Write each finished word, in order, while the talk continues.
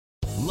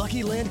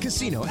Lucky Land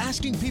Casino,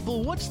 asking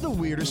people, what's the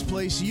weirdest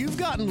place you've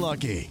gotten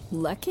lucky?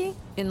 Lucky?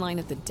 In line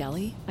at the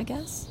deli, I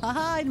guess?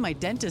 Aha, in my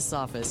dentist's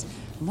office.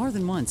 More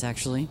than once,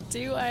 actually.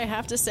 Do I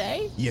have to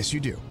say? Yes, you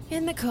do.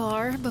 In the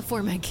car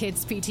before my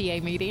kids'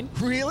 PTA meeting.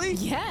 Really?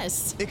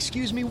 Yes.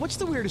 Excuse me, what's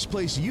the weirdest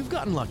place you've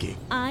gotten lucky?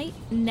 I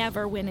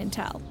never win and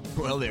tell.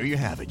 Well, there you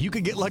have it. You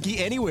can get lucky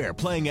anywhere,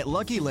 playing at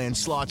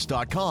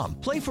LuckyLandSlots.com.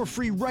 Play for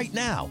free right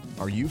now.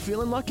 Are you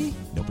feeling lucky?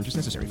 No purchase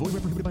necessary. Void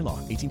where prohibited by law.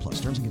 18 plus.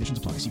 Terms and conditions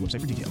apply. See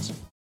website for details.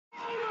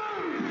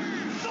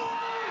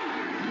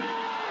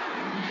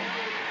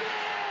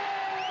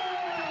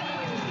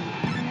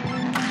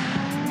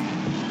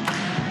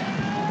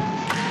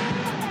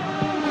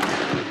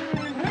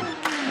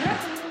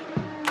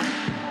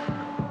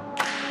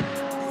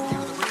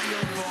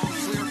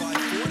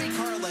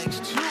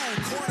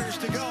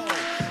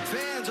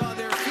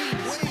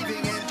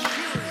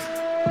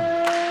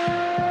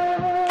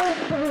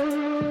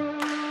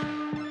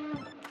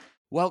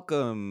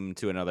 Welcome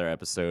to another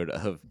episode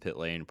of Pit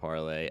Lane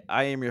Parlay.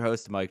 I am your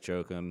host, Mike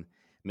Jokum.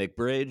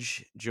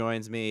 McBridge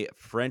joins me.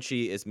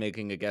 Frenchie is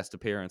making a guest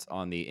appearance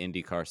on the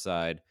IndyCar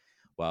side,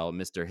 while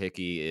Mr.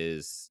 Hickey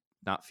is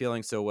not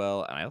feeling so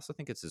well. And I also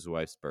think it's his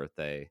wife's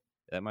birthday.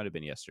 That might have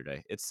been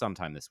yesterday. It's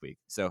sometime this week.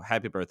 So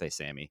happy birthday,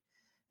 Sammy.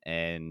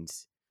 And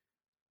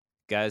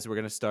guys, we're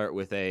going to start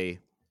with a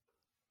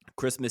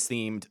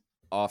Christmas-themed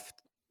off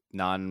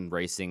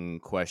non-racing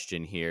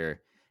question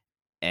here.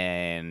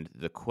 And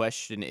the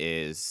question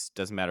is,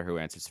 doesn't matter who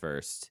answers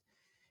first,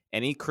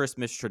 any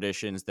Christmas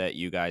traditions that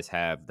you guys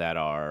have that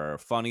are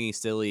funny,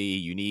 silly,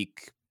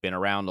 unique, been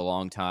around a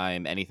long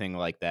time, anything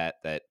like that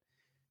that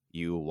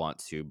you want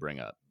to bring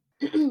up?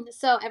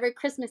 So every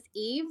Christmas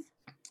Eve,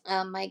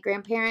 my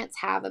grandparents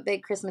have a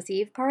big Christmas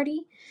Eve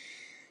party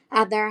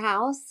at their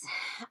house.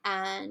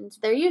 And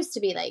there used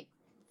to be like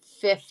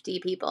 50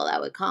 people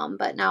that would come,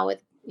 but now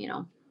with,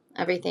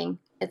 everything,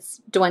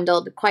 it's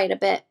dwindled quite a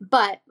bit.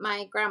 But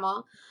my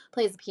grandma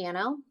plays the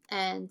piano,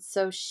 and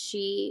so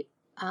she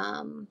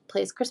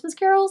plays Christmas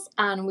carols,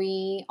 and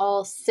we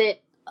all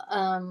sit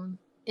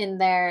in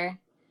there.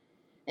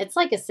 It's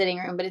like a sitting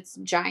room, but it's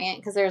giant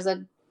because there's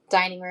a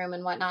dining room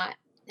and whatnot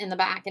in the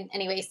back. And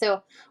anyway,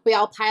 so we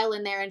all pile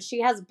in there, and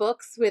she has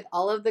books with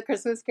all of the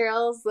Christmas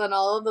carols and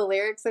all of the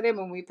lyrics in them,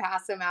 and we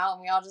pass them out,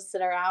 and we all just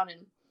sit around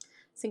and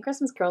sing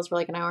Christmas carols for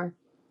like an hour.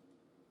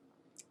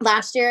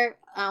 Last year,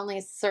 only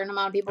a certain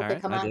amount of people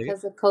could come out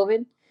because of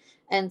COVID.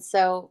 And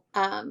so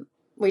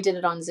we did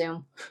it on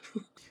Zoom.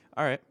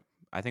 All right.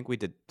 I think we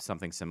did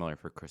something similar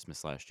for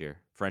Christmas last year.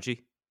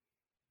 Frenchie?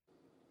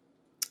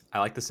 I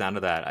like the sound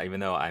of that, even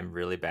though I'm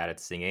really bad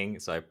at singing.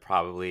 So I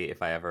probably,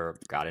 if I ever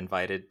got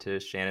invited to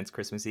Shannon's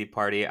Christmas Eve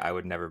party, I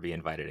would never be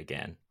invited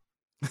again.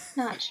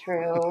 Not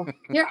true.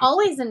 You're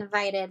always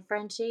invited,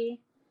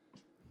 Frenchie.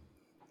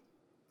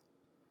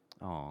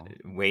 Oh,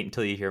 wait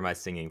until you hear my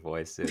singing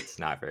voice. It's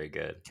not very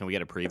good. Can we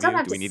get a preview? I don't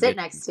have to sit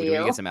next to you. Do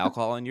we get some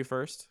alcohol in you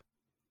first?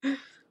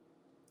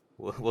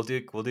 We'll do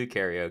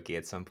karaoke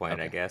at some point.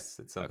 Okay. I guess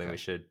it's something we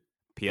should.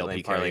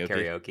 PLP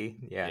karaoke.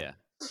 Yeah.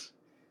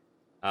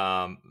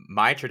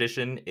 My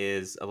tradition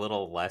is a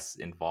little less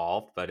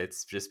involved, but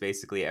it's just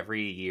basically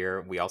every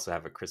year we also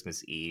have a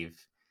Christmas Eve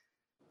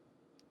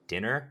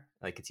dinner.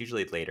 Like it's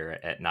usually later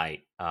at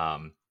night,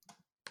 and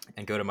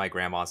go to my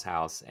grandma's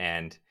house.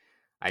 And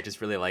I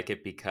just really like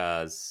it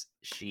because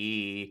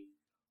she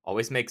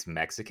always makes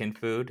Mexican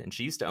food, and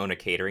she used to own a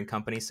catering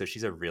company, so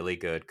she's a really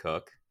good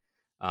cook.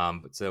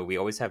 So we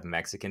always have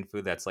Mexican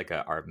food. That's like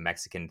our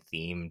Mexican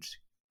themed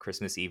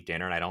Christmas Eve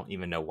dinner, and I don't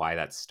even know why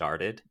that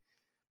started,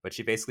 but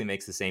she basically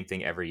makes the same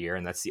thing every year,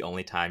 and that's the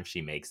only time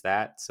she makes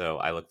that. So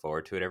I look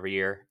forward to it every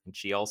year. And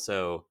she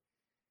also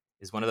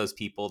is one of those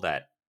people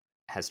that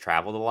has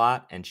traveled a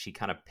lot, and she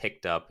kind of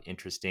picked up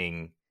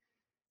interesting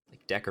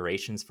like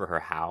decorations for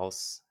her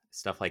house,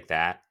 stuff like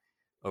that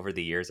over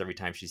the years every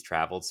time she's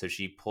traveled. So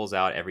she pulls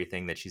out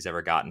everything that she's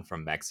ever gotten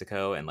from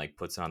Mexico and like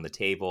puts it on the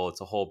table.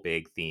 It's a whole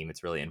big theme.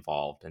 It's really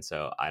involved. And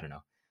so I don't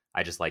know.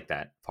 I just like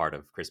that part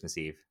of Christmas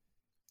Eve.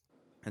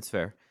 That's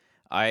fair.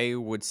 I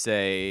would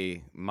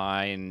say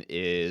mine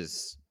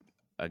is,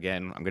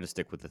 again, I'm going to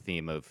stick with the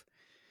theme of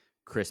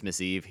Christmas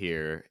Eve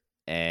here,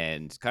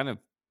 and kind of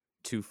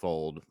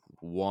twofold.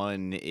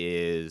 One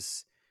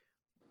is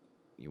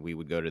we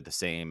would go to the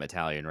same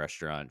Italian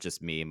restaurant,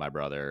 just me, my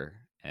brother,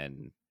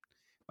 and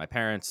my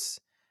parents.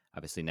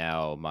 Obviously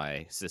now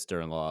my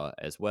sister-in-law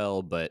as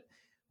well, but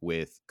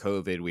with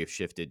COVID, we've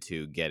shifted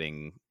to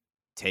getting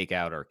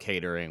takeout or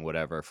catering,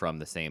 whatever, from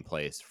the same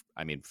place.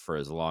 I mean, for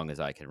as long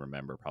as I can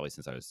remember, probably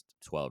since I was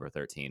 12 or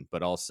 13.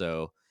 But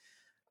also,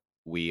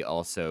 we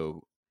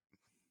also,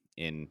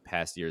 in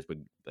past years,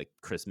 would like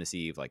Christmas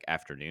Eve, like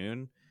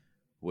afternoon,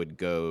 would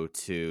go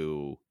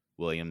to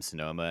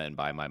Williams-Sonoma and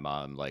buy my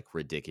mom like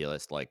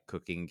ridiculous like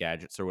cooking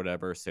gadgets or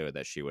whatever, so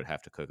that she would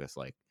have to cook us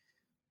like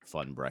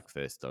fun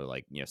breakfast or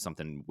like,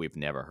 something we've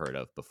never heard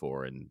of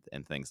before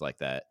and things like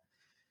that.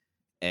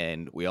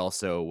 And we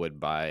also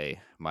would buy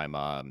my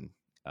mom,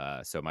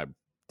 so my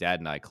dad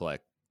and I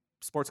collect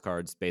sports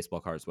cards, baseball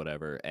cards,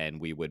 whatever,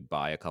 and we would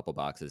buy a couple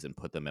boxes and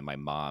put them in my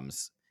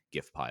mom's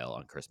gift pile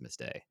on Christmas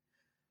Day.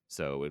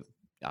 So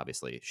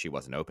obviously she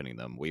wasn't opening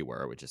them. We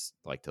were. We just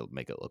like to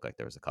make it look like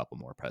there was a couple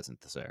more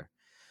presents there.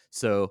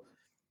 So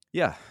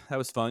yeah, that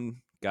was fun.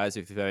 Guys,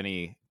 if you have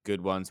any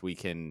good ones, we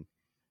can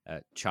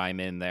chime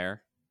in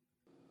there.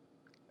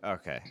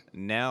 Okay,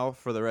 now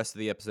for the rest of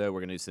the episode,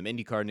 we're going to do some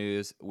IndyCar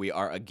news. We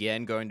are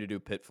again going to do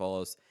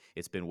pitfalls.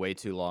 It's been way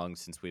too long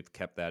since we've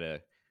kept that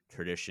a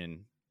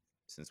tradition,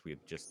 since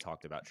we've just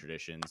talked about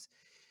traditions.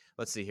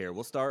 Let's see here.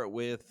 We'll start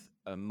with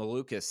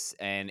Malukas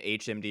and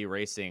HMD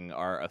Racing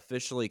are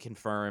officially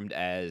confirmed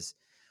as,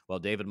 well,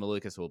 David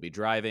Malukas will be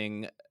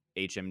driving.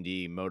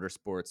 HMD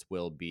Motorsports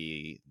will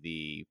be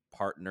the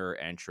partner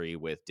entry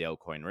with Dale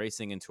Coyne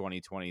Racing in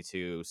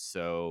 2022.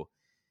 So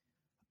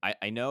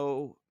I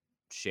know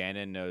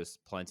Shannon knows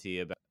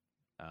plenty about,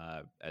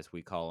 as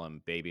we call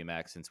him, Baby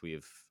Mac, since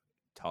we've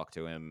talked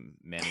to him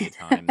many a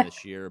time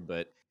this year.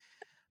 But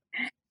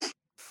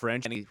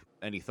French,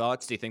 any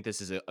thoughts? Do you think this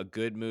is a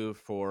good move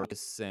for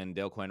us and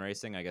Dale Coyne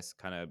Racing? I guess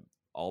kind of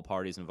all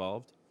parties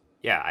involved.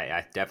 Yeah,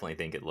 I definitely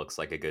think it looks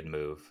like a good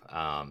move.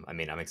 I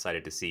mean, I'm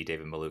excited to see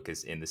David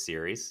Malukas in the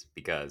series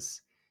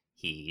because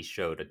he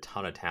showed a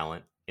ton of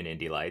talent in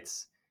Indy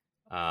Lights.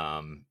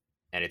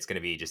 And it's going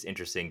to be just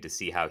interesting to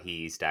see how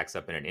he stacks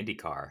up in an Indy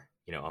car,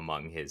 you know,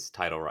 among his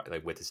title,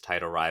 like with his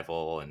title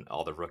rival and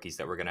all the rookies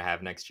that we're going to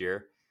have next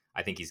year.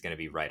 I think he's going to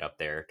be right up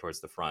there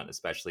towards the front,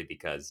 especially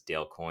because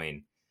Dale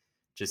Coyne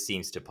just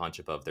seems to punch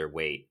above their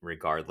weight,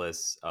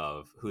 regardless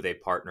of who they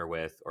partner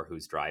with or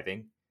who's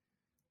driving.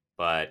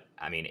 But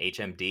I mean,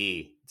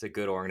 HMD, it's a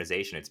good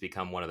organization. It's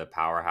become one of the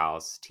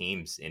powerhouse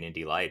teams in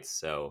Indy Lights.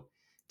 So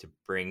to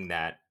bring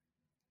that,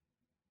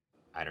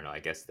 I don't know, I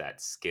guess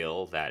that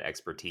skill, that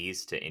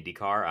expertise to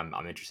IndyCar,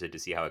 I'm interested to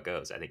see how it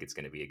goes. I think it's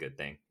going to be a good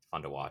thing.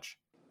 Fun to watch.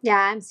 Yeah,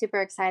 I'm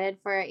super excited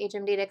for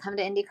HMD to come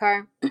to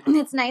IndyCar.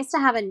 It's nice to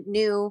have a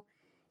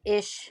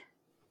new-ish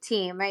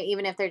team, right?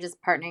 Even if they're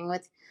just partnering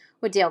with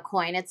Dale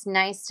Coyne, it's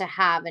nice to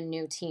have a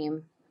new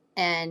team.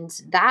 And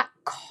that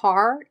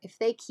car, if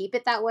they keep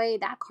it that way,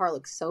 that car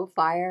looks so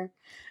fire.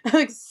 It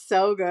looks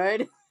so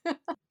good.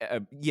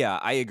 Yeah,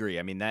 I agree.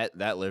 I mean,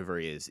 that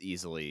livery is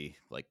easily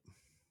like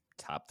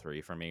top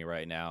 3 for me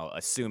right now,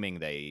 assuming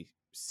they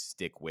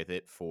stick with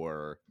it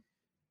for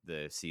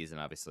the season.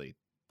 Obviously,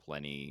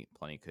 plenty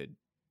could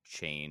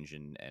change,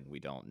 and we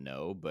don't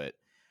know. But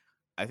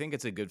I think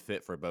it's a good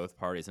fit for both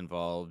parties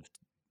involved.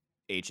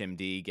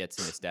 HMD gets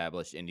an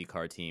established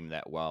IndyCar team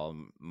that, while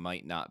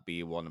might not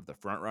be one of the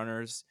front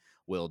runners,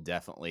 will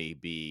definitely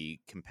be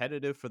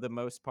competitive for the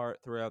most part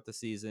throughout the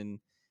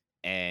season.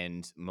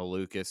 And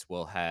Malukas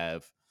will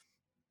have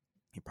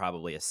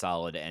probably a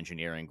solid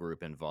engineering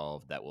group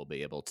involved that will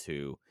be able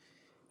to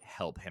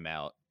help him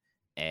out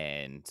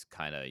and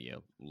kind of, you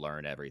know,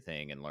 learn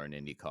everything and learn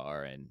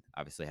IndyCar. And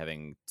obviously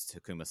having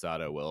Takuma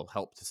Sato will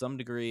help to some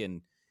degree.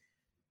 And,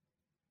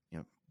 you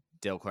know,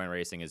 Dale Coyne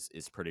Racing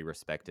is pretty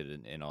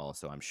respected in all,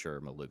 so I'm sure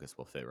Malukas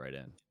will fit right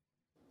in.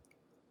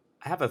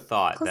 I have a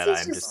thought that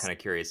I'm just kind of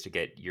curious to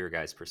get your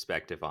guys'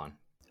 perspective on.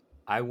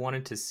 I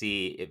wanted to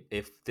see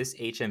if this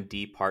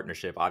HMD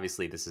partnership,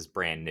 obviously this is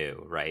brand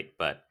new, right?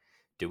 But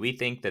do we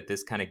think that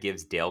this kind of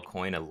gives Dale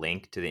Coyne a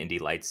link to the Indy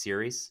Lights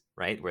series,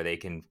 right? Where they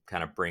can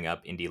kind of bring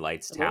up Indy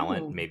Lights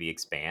talent, maybe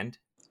expand?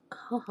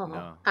 Oh,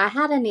 No. I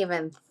hadn't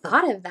even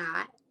thought of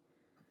that.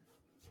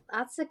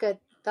 That's a good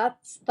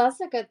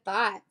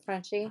thought,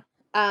 Frenchie.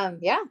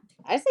 Yeah,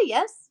 I say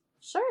yes.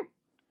 Sure.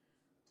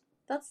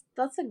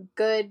 That's a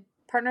good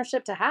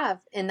partnership to have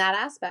in that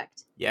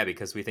aspect. Yeah,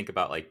 because we think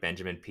about like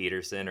Benjamin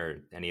Peterson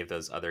or any of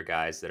those other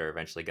guys that are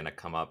eventually going to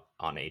come up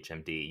on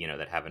HMD, you know,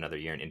 that have another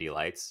year in Indy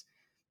Lights.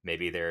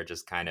 Maybe they're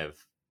just kind of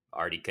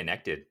already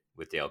connected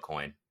with Dale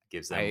Coyne.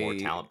 Gives them more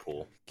talent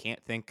pool.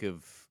 Can't think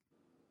of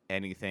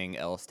anything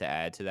else to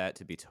add to that,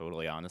 to be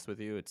totally honest with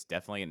you. It's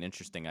definitely an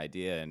interesting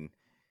idea, and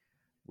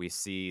we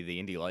see the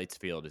Indy Lights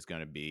field is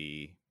going to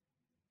be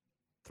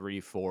 3,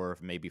 4,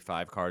 maybe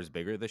 5 cars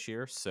bigger this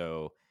year.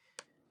 So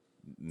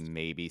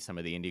maybe some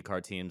of the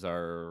IndyCar teams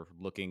are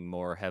looking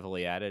more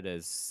heavily at it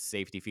as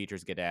safety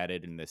features get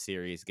added and the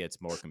series gets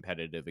more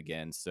competitive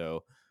again.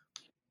 So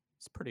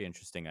it's a pretty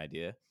interesting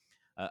idea.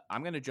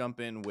 I'm going to jump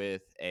in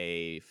with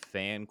a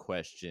fan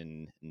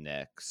question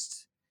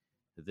next.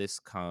 This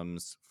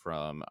comes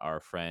from our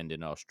friend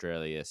in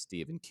Australia,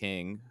 Stephen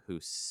King, who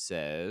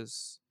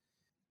says,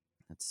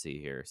 let's see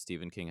here.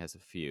 Stephen King has a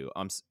few.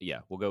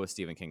 We'll go with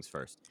Stephen King's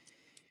first.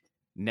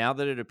 Now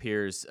that it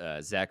appears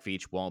Zach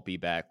Veach won't be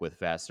back with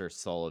Vasser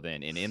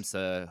Sullivan in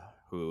IMSA,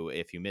 who,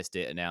 if you missed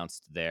it,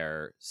 announced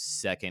their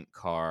second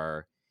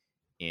car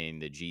in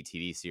the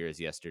GTD series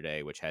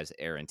yesterday, which has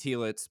Aaron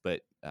Telitz,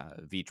 but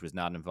Veach was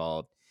not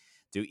involved.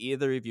 Do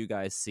either of you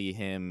guys see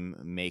him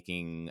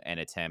making an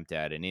attempt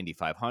at an Indy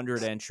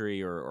 500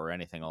 entry or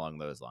anything along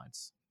those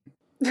lines?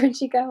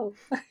 Where'd you go?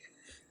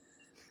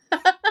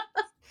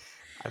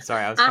 I'm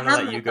sorry, I was trying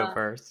to let you go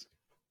first.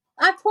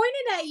 I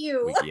pointed at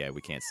you.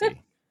 We can't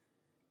see.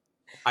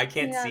 I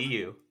can't see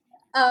you.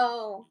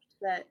 Oh,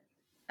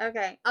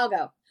 okay, I'll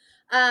go.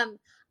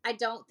 I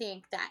don't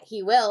think that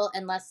he will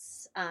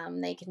unless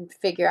they can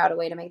figure out a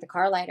way to make the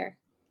car lighter.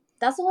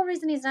 that's the whole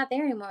reason he's not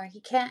there anymore. He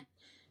can't.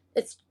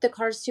 It's the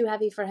car's too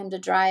heavy for him to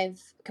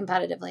drive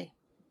competitively.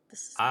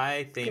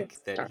 I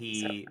think that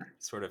he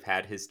sort of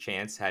had his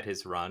chance, had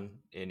his run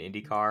in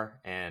IndyCar,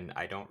 and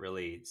I don't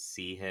really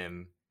see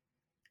him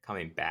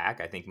coming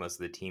back. I think most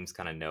of the teams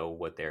kind of know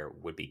what they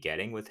would be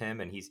getting with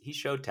him, and he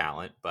showed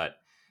talent, but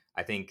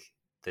I think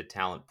the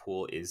talent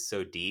pool is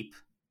so deep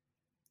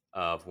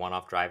of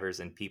one-off drivers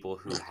and people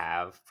who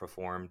have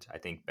performed, I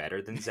think,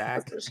 better than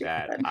Zach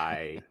that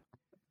I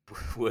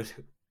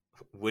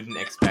wouldn't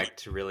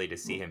expect really to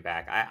see him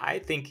back. I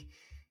think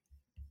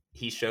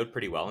he showed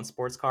pretty well in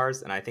sports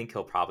cars, and I think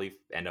he'll probably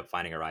end up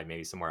finding a ride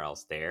maybe somewhere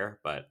else there.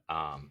 But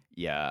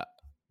yeah,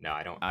 no,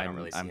 I don't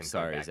really see him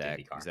sorry, going back Zach.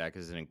 to IndyCar. Zach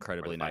is an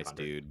incredibly nice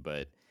dude,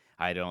 but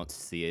I don't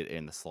see it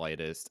in the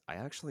slightest.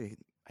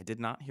 I did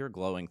not hear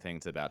glowing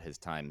things about his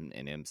time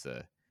in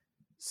IMSA,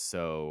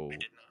 so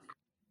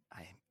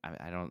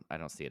I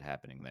don't see it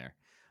happening there.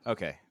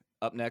 Okay,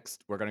 up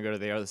next, we're gonna go to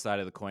the other side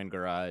of the coin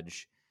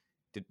garage.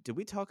 Did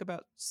we talk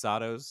about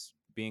Sato's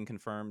being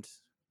confirmed?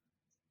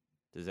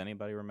 Does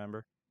anybody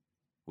remember?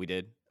 We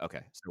did?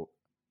 Okay. So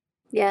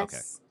yes.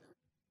 Okay.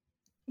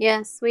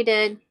 Yes, we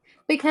did.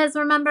 Because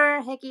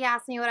remember, Hickey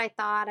asked me what I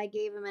thought. I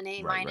gave him an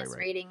A- Right.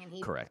 rating, and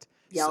he Correct.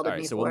 yelled All at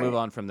me right, so for we'll move it.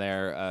 on from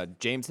there.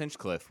 James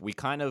Hinchcliffe. We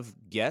kind of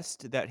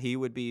guessed that he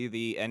would be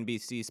the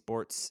NBC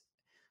Sports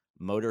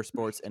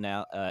motorsports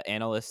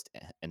analyst.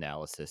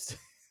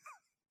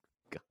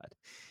 God.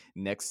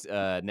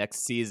 Next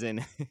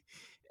season.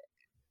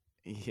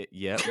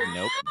 Yep.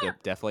 Nope.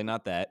 Definitely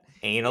not that.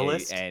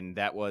 Analyst? And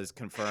that was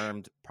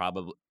confirmed.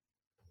 Probably.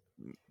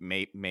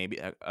 Maybe.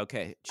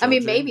 Okay. I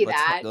mean, Children, maybe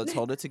that. Let's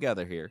hold it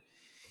together here.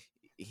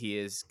 He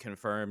is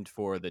confirmed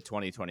for the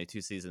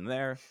 2022 season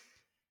there.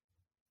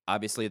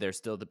 Obviously, there's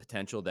still the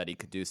potential that he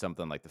could do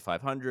something like the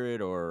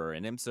 500 or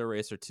an IMSA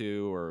race or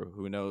two, or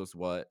who knows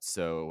what.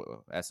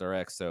 So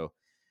SRX. So,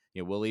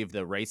 we'll leave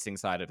the racing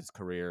side of his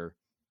career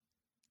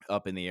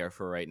up in the air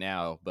for right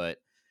now. But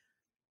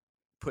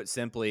put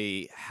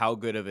simply, how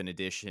good of an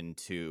addition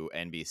to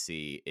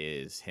NBC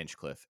is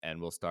Hinchcliffe?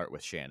 And we'll start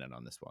with Shannon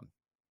on this one.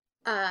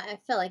 I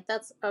feel like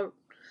that's a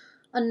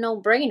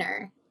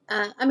no-brainer.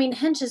 I mean,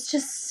 Hinch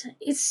is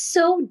he's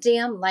so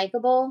damn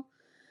likable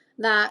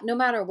that no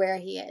matter where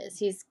he is,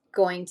 he's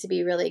going to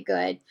be really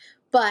good.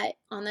 But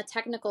on the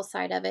technical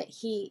side of it,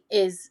 he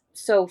is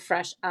so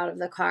fresh out of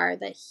the car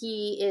that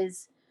he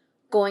is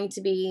going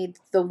to be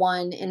the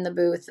one in the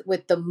booth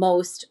with the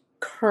most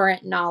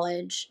current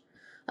knowledge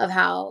of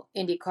how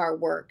IndyCar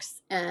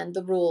works and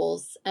the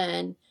rules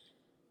and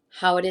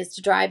how it is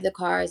to drive the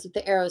cars with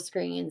the aero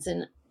screens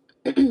and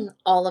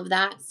all of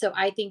that. So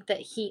I think that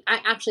I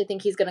actually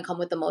think he's going to come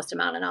with the most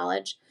amount of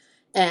knowledge.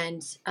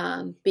 And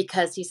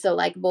because he's so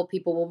likable,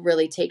 people will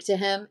really take to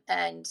him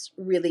and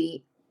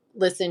really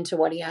listen to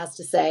what he has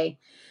to say,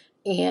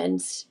 and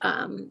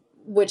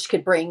which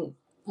could bring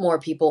more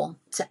people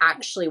to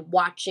actually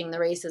watching the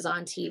races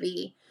on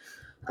TV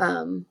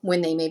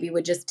when they maybe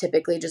would just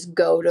typically just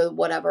go to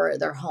whatever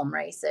their home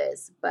race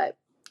is. But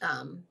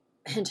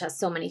Hinch has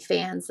so many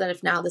fans that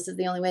if now this is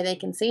the only way they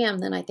can see him,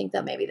 then I think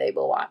that maybe they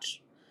will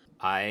watch.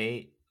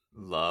 I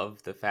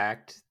love the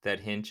fact that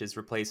Hinch is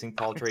replacing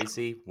Paul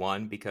Tracy.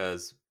 One,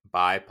 because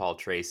bye, Paul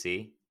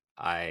Tracy.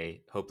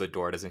 I hope the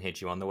door doesn't hit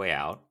you on the way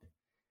out.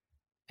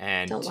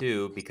 And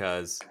two,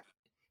 because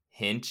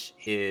Hinch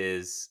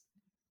is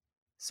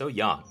so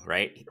young,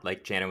 right?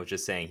 Like Shannon was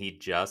just saying, he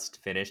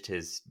just finished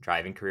his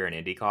driving career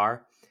in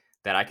IndyCar,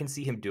 that I can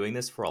see him doing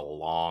this for a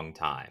long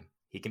time.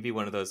 He can be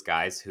one of those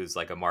guys who's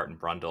like a Martin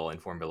Brundle in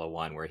Formula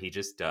One, where he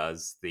just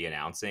does the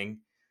announcing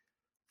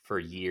for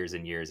years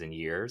and years and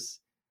years,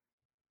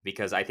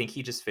 because I think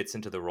he just fits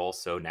into the role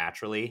so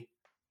naturally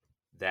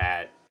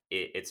that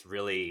it's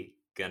really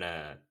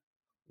gonna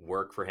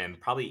work for him,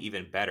 probably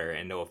even better.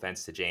 And no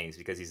offense to James,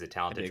 because he's a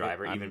talented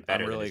driver, even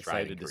better. I'm really than his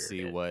excited to career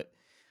see did. what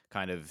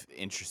kind of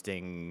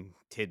interesting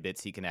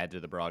tidbits he can add to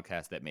the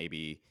broadcast that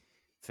maybe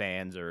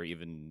fans or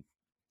even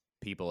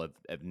people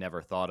have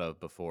never thought of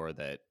before,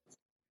 that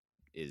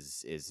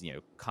is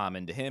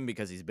common to him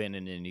because he's been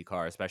in an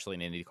IndyCar, especially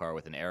an IndyCar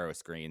with an aero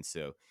screen.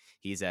 So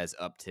he's as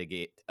up to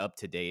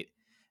date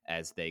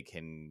as they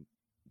can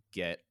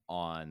get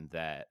on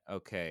that.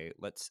 Okay,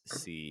 let's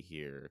see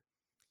here.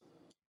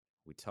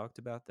 We talked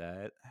about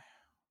that.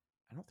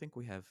 I don't think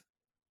we have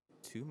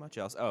too much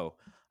else.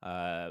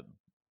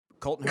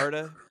 Colton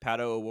Herta,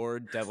 Pato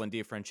O'Ward, Devlin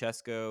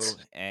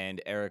DiFrancesco,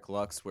 and Eric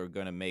Lux were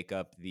going to make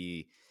up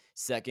the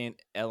second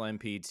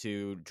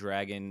LMP2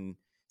 Dragon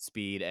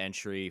Speed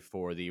entry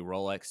for the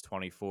Rolex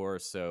 24.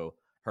 So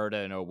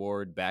Herta and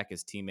O'Ward back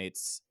as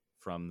teammates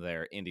from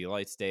their Indy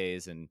Lights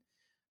days, and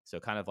so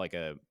kind of like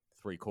a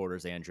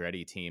 3/4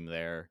 Andretti team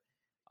there.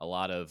 A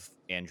lot of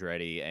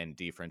Andretti and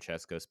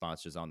DiFrancesco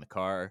sponsors on the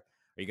car.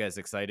 Are you guys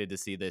excited to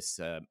see this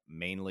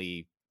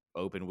mainly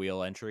open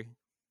wheel entry?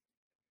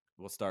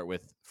 We'll start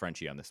with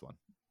Frenchie on this one.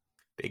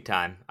 Big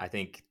time. I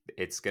think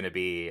it's going to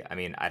be, I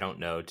mean, I don't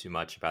know too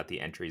much about the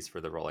entries for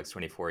the Rolex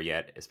 24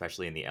 yet,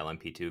 especially in the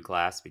LMP2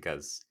 class,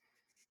 because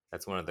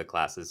that's one of the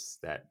classes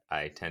that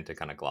I tend to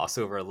kind of gloss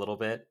over a little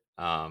bit.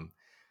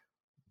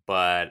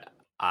 but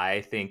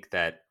I think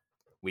that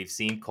we've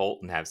seen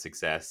Colton have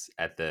success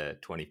at the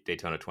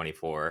Daytona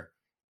 24,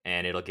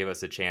 and it'll give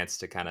us a chance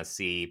to kind of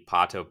see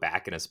Pato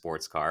back in a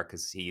sports car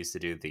because he used to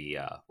do the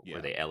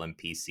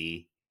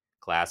LMPC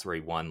class where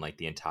he won like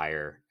the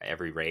entire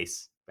every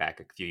race back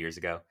a few years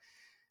ago,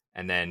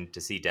 and then to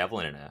see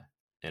Devlin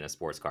in a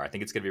sports car, I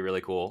think it's going to be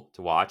really cool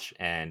to watch,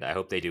 and I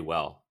hope they do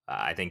well.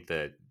 I think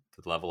the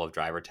level of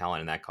driver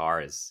talent in that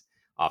car is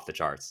off the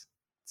charts,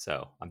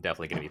 so I'm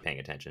definitely going to be paying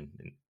attention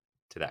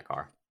to that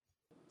car.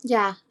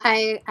 Yeah,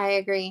 I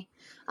agree.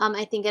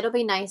 I think it'll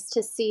be nice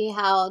to see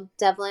how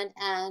Devlin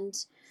and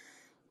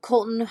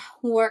Colton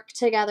work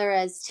together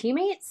as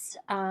teammates,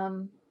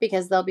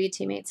 because they'll be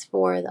teammates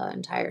for the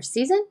entire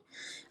season.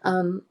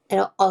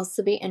 It'll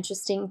also be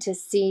interesting to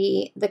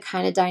see the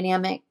kind of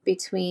dynamic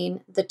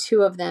between the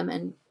two of them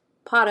and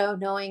Pato,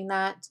 knowing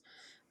that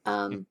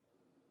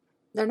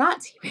they're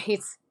not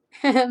teammates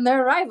and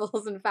they're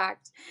rivals, in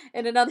fact,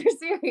 in another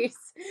series.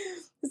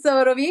 So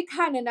it'll be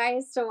kind of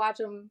nice to watch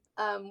them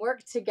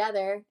work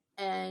together.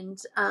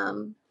 And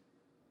I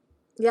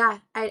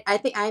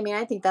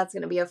think that's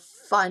going to be a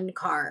fun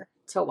car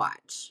to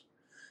watch,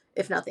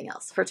 if nothing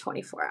else, for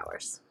 24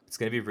 hours. It's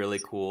going to be really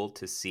cool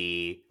to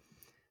see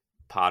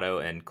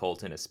Pato and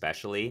Colton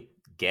especially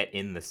get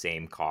in the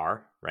same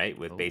car, right?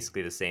 With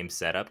basically the same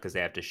setup because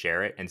they have to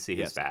share it and see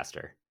who's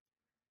faster.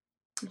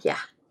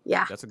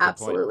 Yeah, that's a good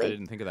absolutely. point. I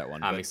didn't think of that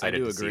one. I'm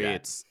excited I do to see agree. that.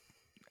 It's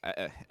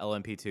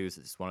LMP2s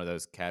is one of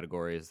those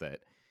categories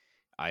that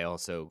I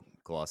also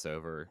gloss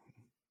over,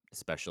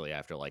 especially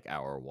after like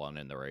hour one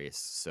in the race.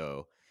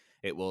 So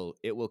it will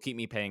keep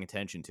me paying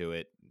attention to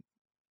it,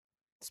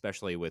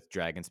 especially with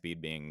Dragon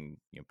Speed being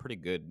pretty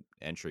good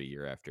entry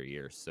year after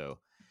year. So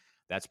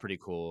that's pretty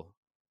cool.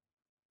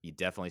 You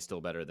definitely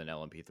still better than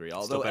LMP3.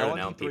 Although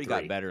LMP3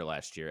 got better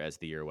last year as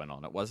the year went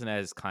on. It wasn't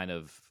as kind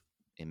of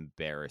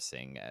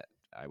embarrassing,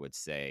 I would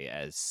say,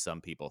 as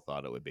some people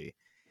thought it would be.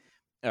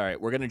 All right,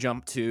 we're going to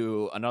jump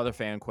to another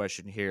fan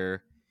question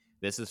here.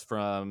 This is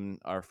from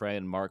our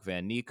friend Mark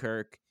Van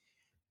Niekerk.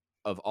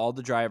 Of all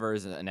the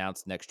drivers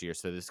announced next year,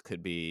 so this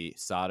could be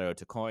Sato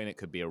to coin, it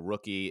could be a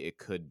rookie, it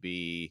could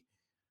be,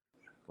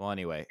 well,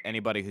 anyway,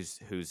 anybody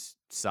who's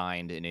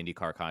signed an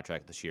IndyCar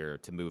contract this year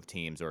to move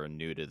teams or are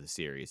new to the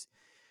series.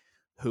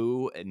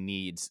 Who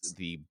needs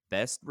the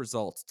best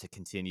results to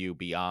continue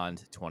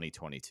beyond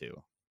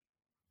 2022?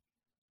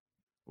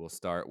 We'll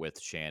start with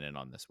Shannon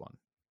on this one.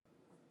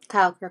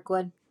 Kyle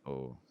Kirkwood.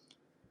 Oh.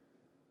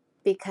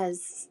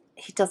 Because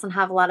he doesn't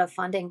have a lot of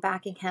funding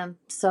backing him,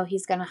 so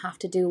he's going to have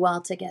to do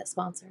well to get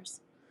sponsors.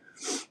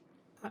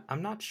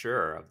 I'm not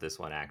sure of this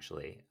one,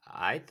 actually.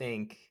 I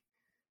think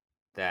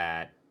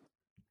that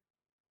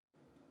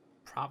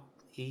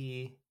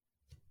probably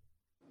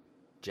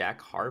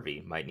Jack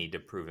Harvey might need to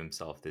prove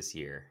himself this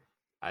year.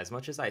 As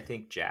much as I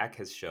think Jack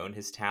has shown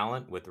his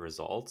talent with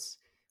results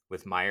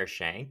with Meyer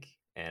Shank,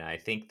 and I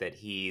think that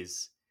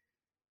he's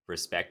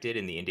respected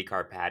in the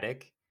IndyCar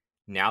paddock,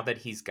 now that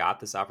he's got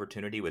this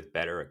opportunity with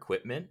better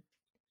equipment,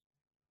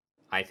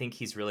 I think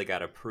he's really got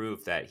to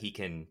prove that he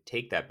can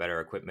take that better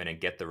equipment and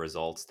get the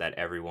results that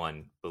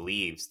everyone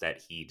believes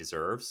that he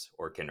deserves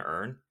or can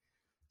earn.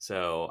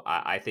 So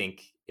I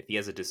think if he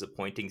has a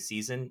disappointing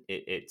season,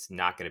 it's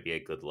not going to be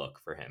a good look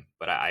for him.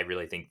 But I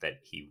really think that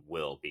he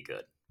will be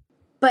good.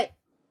 But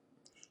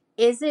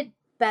is it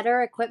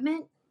better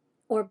equipment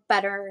or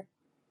better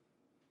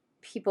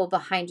people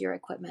behind your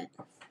equipment?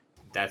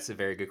 That's a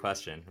very good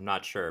question. I'm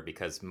not sure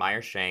because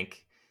Meyer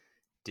Shank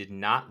did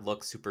not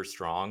look super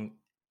strong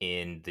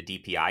in the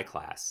DPI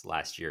class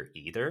last year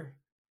either,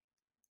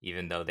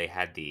 even though they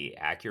had the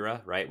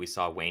Acura, right? We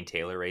saw Wayne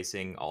Taylor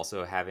Racing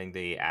also having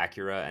the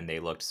Acura, and they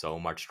looked so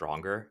much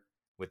stronger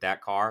with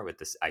that car, with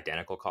this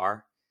identical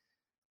car.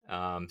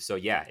 So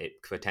yeah,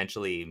 it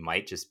potentially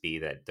might just be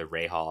that the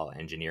Rahal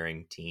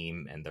engineering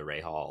team and the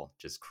Rahal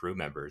just crew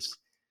members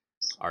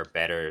are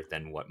better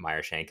than what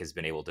Meyer Shank has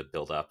been able to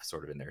build up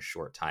sort of in their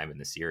short time in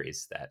the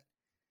series. That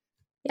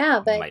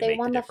but they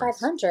won the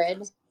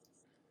 500.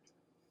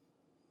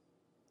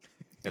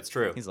 That's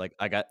true. He's like,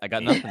 I got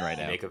nothing right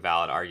now. Make a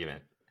valid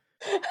argument.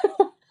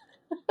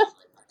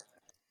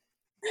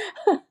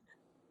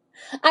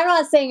 I'm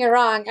not saying you're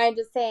wrong. I'm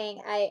just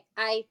saying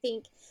I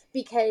think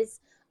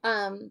because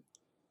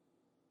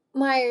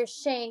Meyer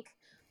Shank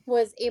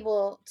was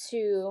able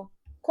to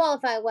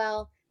qualify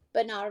well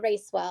but not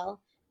race well,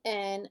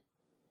 and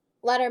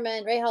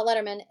Rahal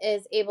Letterman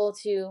is able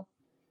to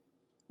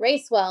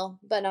race well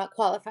but not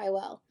qualify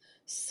well.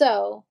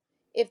 So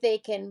if they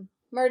can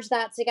merge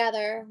that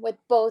together with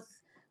both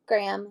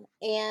Graham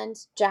and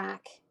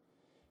Jack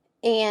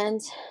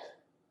and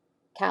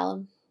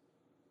Callum,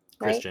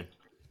 right?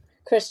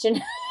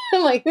 Christian.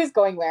 I'm like, who's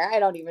going where? I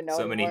don't even know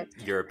so anymore.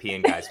 Many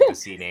European guys with a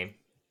C name.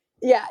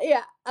 Yeah.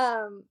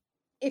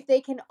 If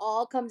they can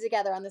all come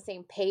together on the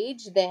same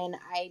page, then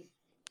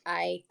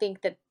I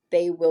think that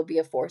they will be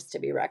a force to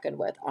be reckoned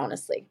with,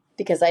 honestly,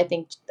 because I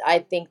think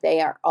they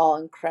are all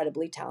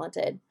incredibly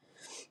talented,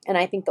 and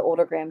I think the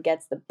older Graham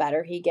gets, the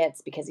better he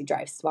gets because he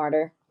drives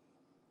smarter.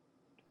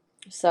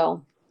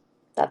 So,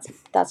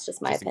 That's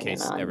just my Just in opinion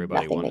case on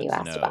everybody nothing that wanted you to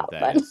asked know, about.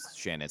 that But is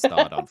Shannon's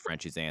thought on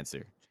Frenchie's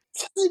answer.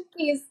 just in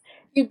case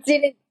you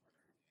didn't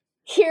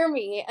hear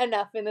me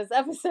enough in this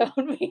episode,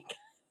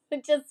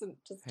 because just Hey,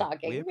 we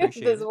talking at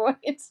appreciate this it.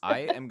 point. I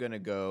am going to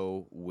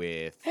go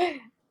with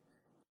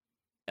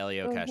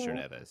Elio Mhm.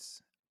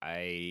 Castroneves.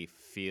 I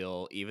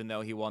feel, even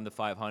though he won the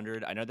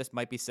 500, I know this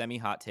might be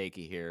semi-hot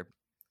takey here.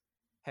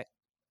 Hey,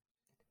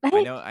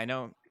 I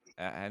know.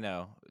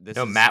 This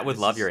No, is Matt would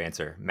this love is your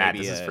answer. Matt,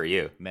 maybe this is a for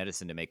you.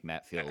 medicine to make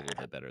Matt feel a little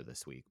bit better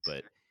this week,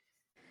 but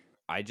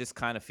I just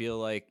kind of feel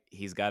like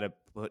he's got to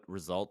put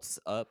results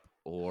up,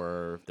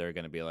 or they're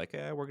going to be like,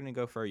 we're going to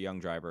go for a young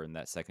driver in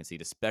that second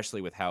seat,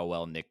 especially with how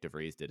well Nick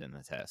DeVries did in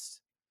the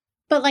test.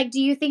 But like,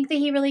 do you think that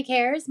he really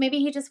cares? Maybe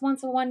he just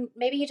wants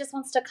maybe he just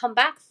wants to come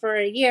back for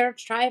a year,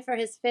 try for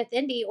his 5th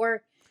Indy,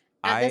 or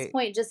at this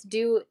point just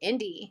do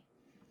Indy.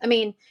 I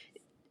mean,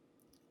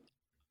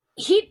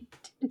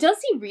 does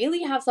he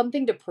really have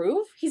something to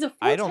prove? He's a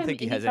full-time I don't think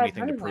he has Indy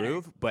anything to 500 winner.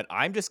 prove, but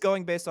I'm just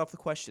going based off the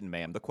question,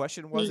 ma'am. The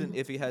question wasn't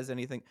if he has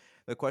anything.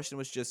 The question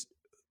was just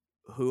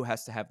who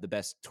has to have the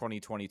best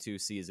 2022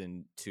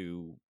 season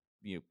to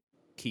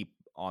keep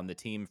on the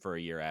team for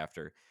a year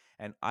after.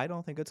 And I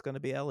don't think it's going to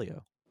be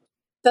Elio.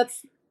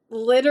 That's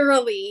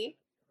literally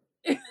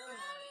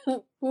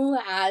who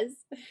has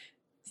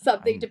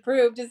something to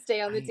prove to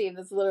stay on the team.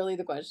 That's literally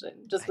the question,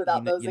 just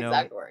without those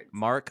exact words.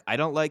 Mark, I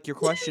don't like your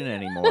question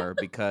anymore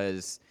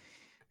because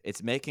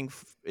it's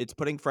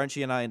putting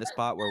Frenchie and I in a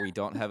spot where we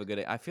don't have a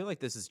good. I feel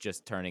like this is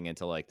just turning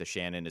into like the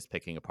Shannon is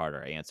picking apart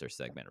our answer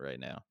segment right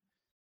now.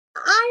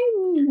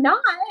 I'm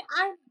not.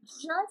 I'm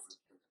just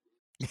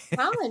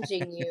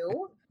challenging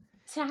you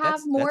to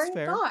have more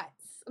thoughts.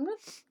 I'm not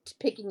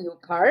picking you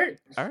apart.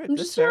 All right, I'm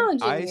that's just fair.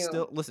 challenging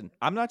you. Listen.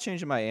 I'm not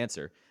changing my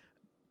answer,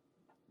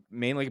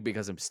 mainly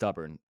because I'm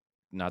stubborn.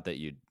 Not that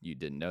you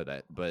didn't know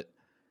that, but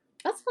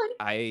that's fine.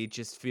 I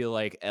just feel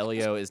like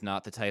Elio is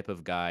not the type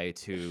of guy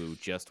to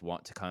just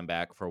want to come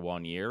back for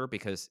 1 year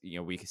because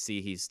we can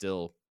see he's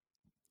still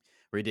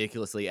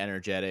ridiculously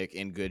energetic,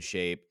 in good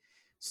shape,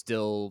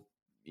 still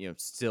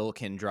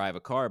can drive a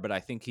car. But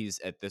I think he's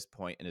at this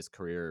point in his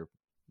career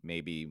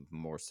maybe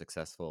more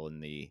successful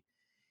in the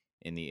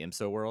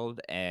IMSA world,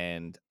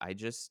 and I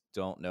just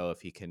don't know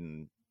if he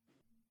can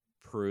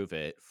prove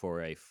it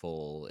for a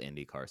full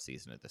IndyCar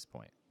season at this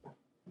point.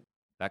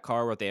 That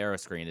car with the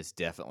aeroscreen is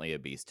definitely a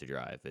beast to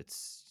drive.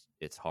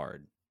 It's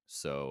hard.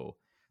 So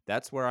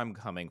that's where I'm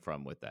coming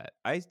from with that.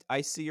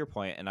 I see your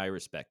point and I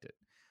respect it,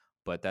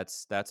 but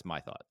that's my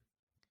thought.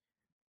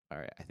 All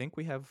right, I think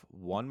we have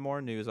one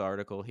more news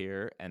article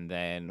here and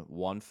then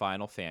one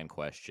final fan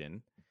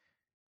question.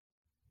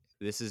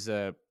 This is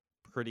a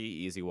pretty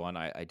easy one.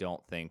 I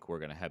don't think we're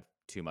going to have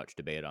too much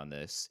debate on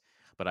this,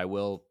 but I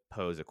will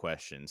pose a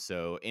question.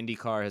 So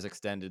IndyCar has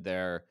extended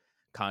their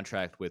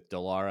contract with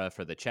Dallara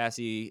for the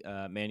chassis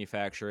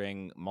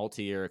manufacturing,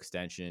 multi-year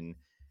extension.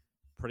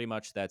 Pretty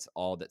much that's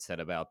all that's said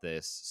about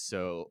this.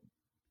 So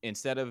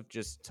instead of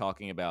just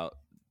talking about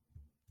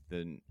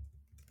the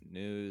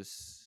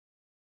news...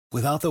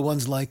 Without the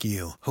ones like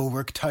you, who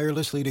work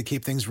tirelessly to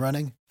keep things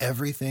running,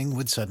 everything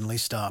would suddenly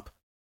stop.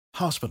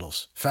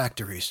 Hospitals,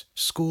 factories,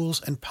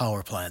 schools, and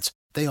power plants,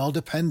 they all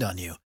depend on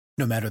you.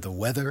 No matter the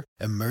weather,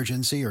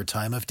 emergency, or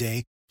time of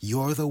day,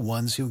 you're the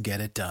ones who get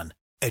it done.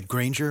 At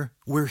Grainger,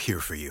 we're here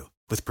for you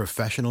with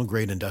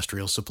professional-grade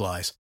industrial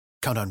supplies.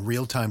 Count on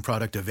real-time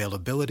product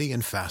availability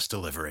and fast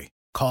delivery.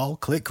 Call,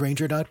 click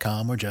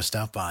Grainger.com, or just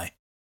stop by.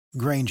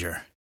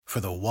 Grainger, for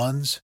the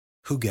ones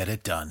who get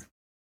it done.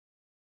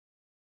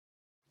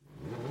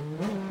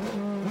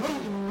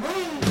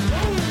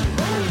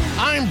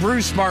 I'm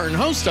Bruce Martin,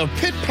 host of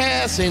Pit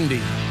Pass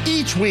Indy.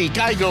 Each week,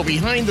 I go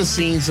behind the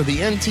scenes of the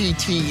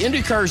NTT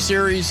IndyCar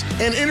Series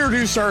and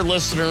introduce our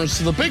listeners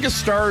to the biggest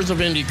stars of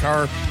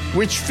IndyCar,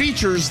 which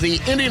features the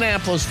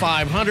Indianapolis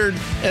 500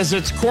 as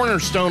its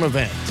cornerstone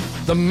event.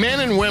 The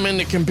men and women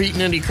that compete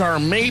in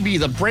IndyCar may be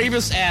the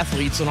bravest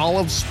athletes in all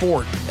of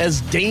sport,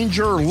 as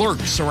danger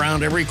lurks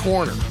around every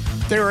corner.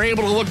 They are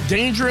able to look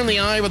danger in the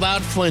eye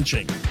without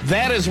flinching.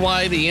 That is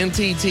why the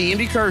NTT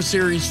IndyCar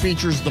Series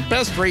features the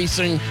best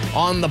racing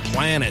on the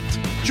planet.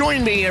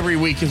 Join me every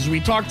week as we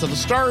talk to the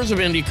stars of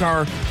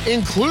IndyCar,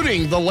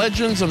 including the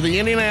legends of the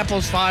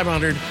Indianapolis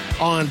 500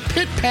 on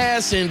Pit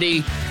Pass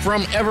Indy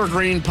from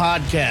Evergreen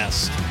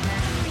Podcast.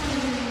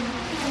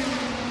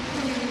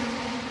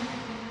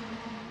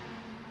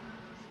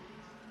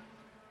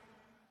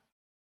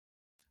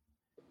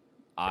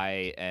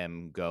 I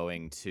am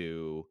going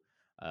to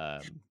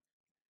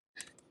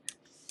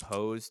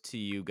pose to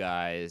you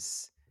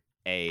guys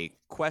a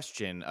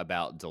question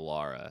about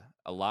Dallara.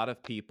 A lot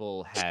of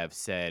people have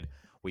said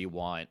we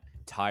want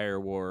tire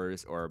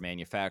wars or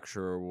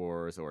manufacturer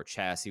wars or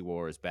chassis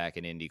wars back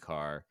in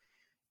IndyCar.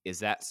 Is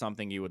that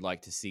something you would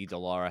like to see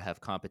Dallara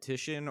have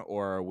competition,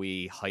 or are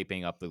we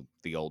hyping up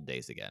the old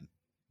days again?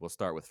 We'll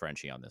start with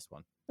Frenchie on this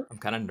one. I'm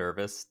kind of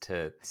nervous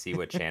to see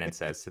what Shannon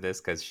says to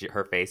this because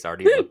her face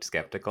already looked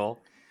skeptical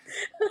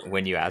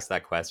when you asked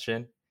that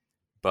question.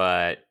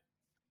 But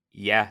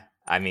yeah,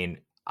 I mean,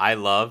 I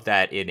love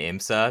that in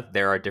IMSA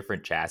there are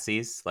different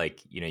chassis.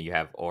 Like, you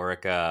have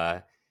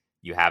Orica,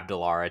 you have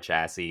Dallara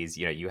chassis,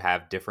 you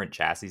have different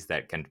chassis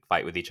that can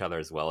fight with each other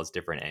as well as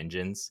different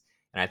engines.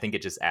 And I think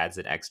it just adds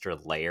an extra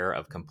layer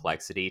of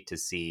complexity to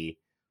see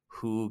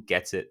who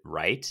gets it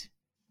right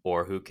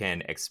or who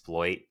can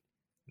exploit,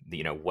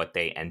 what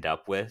they end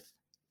up with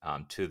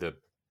to the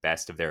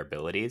best of their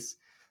abilities.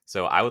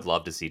 So I would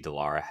love to see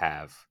Dallara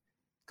have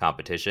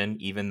competition,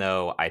 even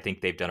though I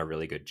think they've done a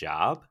really good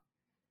job.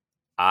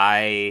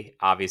 I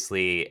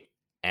obviously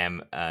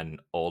am an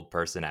old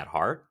person at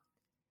heart,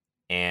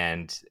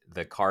 and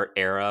the kart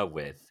era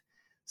with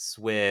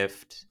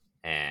Swift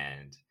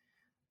and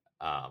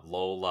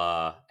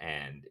Lola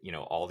and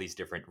all these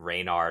different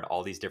Reynard,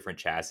 all these different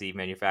chassis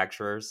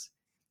manufacturers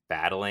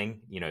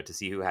battling, to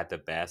see who had the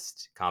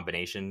best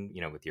combination,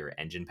 with your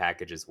engine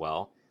package as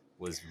well,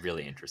 was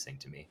really interesting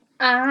to me.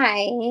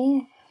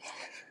 I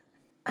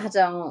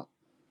don't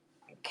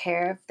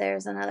care if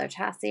there's another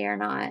chassis or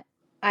not.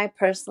 I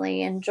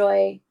personally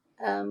enjoy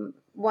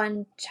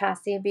one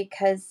chassis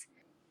because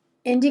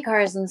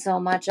IndyCar isn't so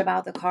much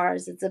about the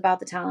cars, it's about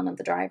the talent of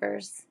the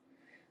drivers.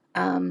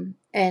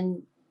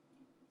 And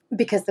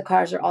because the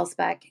cars are all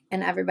spec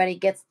and everybody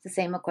gets the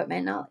same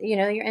equipment. Now,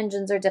 your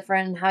engines are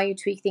different and how you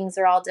tweak things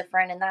are all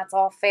different, and that's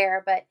all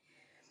fair. But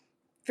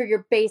for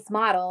your base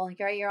model,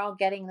 you're all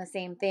getting the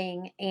same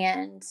thing.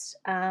 And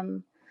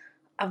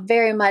I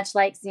very much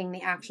like seeing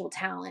the actual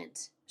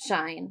talent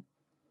shine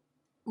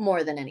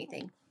more than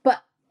anything.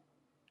 But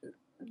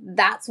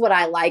that's what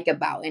I like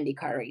about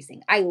IndyCar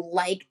racing. I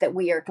like that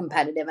we are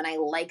competitive, and I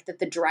like that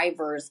the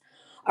drivers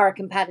are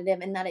competitive,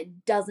 and that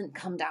it doesn't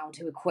come down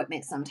to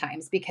equipment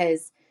sometimes,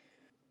 because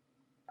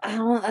I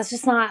don't know, that's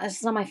just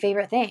not my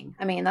favorite thing.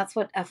 I mean, that's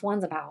what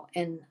F1's about.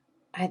 And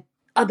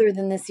other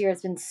than this year,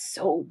 it's been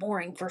so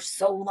boring for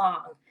so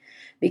long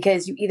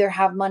because you either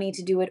have money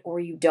to do it or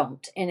you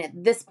don't. And at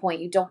this point,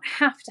 you don't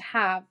have to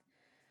have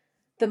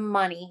the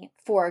money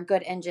for a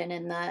good engine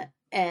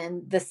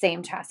and the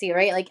same chassis,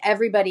 right? Like,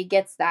 everybody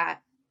gets that.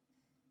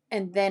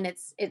 And then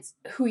it's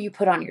who you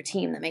put on your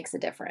team that makes a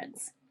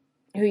difference.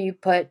 Who you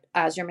put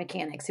as your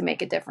mechanics who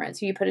make a difference.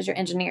 Who you put as your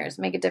engineers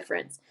make a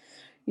difference.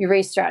 Your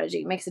race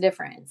strategy makes a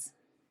difference.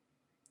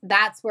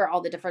 That's where all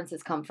the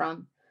differences come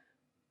from,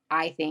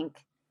 I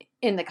think,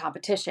 in the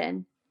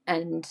competition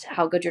and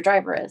how good your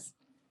driver is.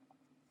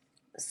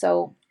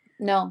 So,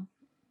 no.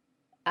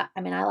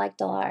 I mean, I like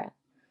Dallara.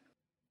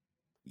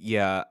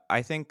 Yeah,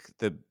 I think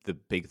the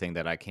big thing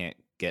that I can't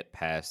get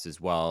past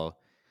is, well,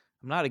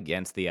 I'm not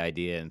against the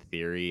idea in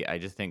theory. I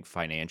just think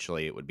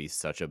financially it would be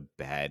such a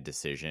bad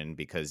decision,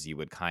 because you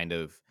would kind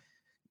of,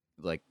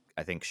 like,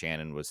 I think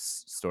Shannon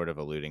was sort of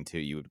alluding to,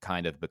 you would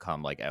kind of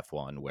become like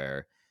F1,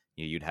 where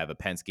you'd have a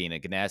Penske and a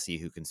Ganassi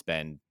who can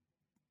spend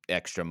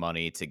extra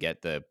money to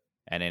get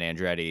and an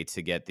Andretti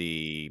to get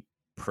the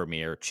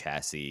premier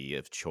chassis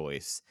of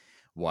choice,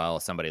 while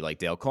somebody like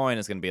Dale Coyne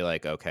is going to be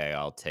like, okay,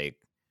 I'll take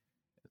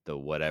the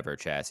whatever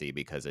chassis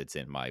because it's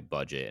in my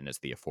budget and it's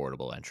the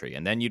affordable entry.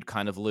 And then you'd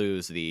kind of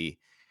lose the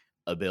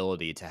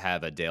ability to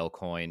have a Dale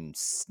Coyne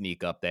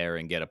sneak up there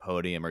and get a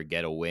podium or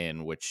get a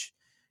win, which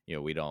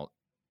we don't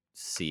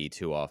see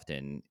too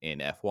often in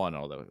F1,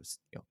 although it was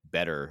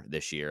better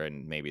this year,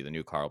 and maybe the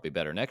new car will be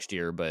better next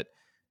year. But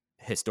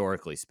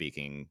historically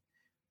speaking,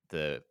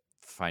 the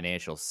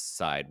financial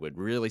side would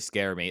really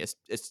scare me.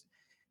 It's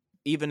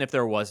even if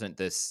there wasn't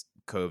this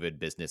COVID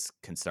business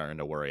concern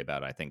to worry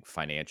about, I think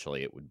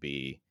financially it would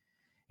be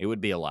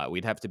a lot.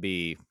 We'd have to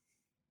be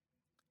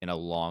in a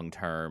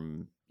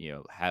long-term,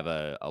 have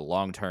a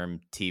long-term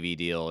TV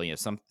deal,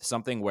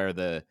 something where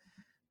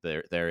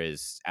there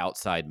is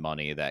outside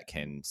money that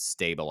can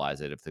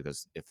stabilize it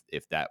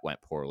if that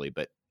went poorly.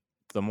 But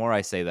the more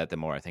I say that, the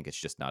more I think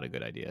it's just not a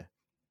good idea.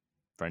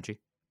 Frenchie?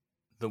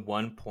 The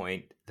one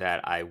point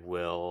that I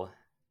will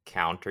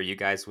counter you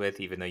guys with,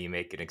 even though you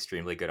make an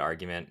extremely good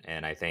argument,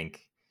 and I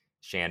think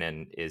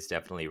Shannon is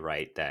definitely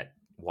right that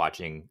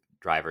watching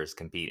drivers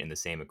compete in the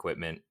same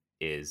equipment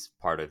is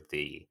part of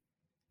the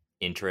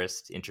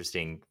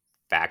interesting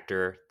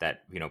factor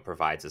that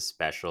provides a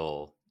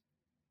special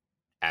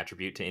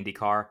attribute to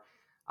IndyCar.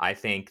 I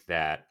think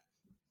that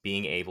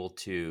being able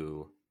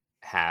to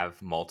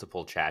have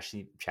multiple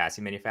chassis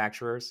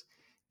manufacturers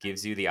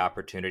gives you the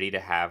opportunity to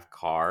have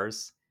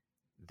cars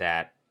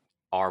that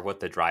are what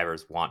the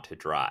drivers want to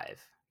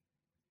drive.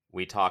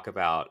 We talk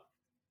about,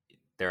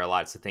 there are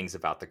lots of things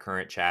about the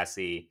current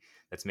chassis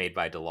that's made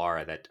by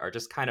Dallara that are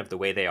just kind of the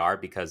way they are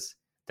because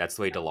that's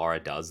the way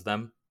Dallara does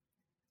them,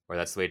 or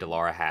that's the way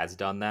Dallara has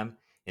done them.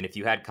 And if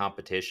you had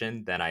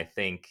competition, then I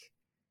think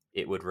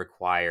it would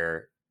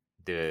require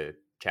the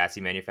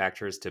chassis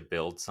manufacturers to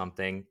build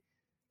something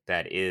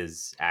that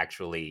is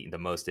actually the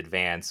most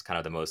advanced, kind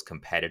of the most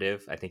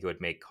competitive. I think it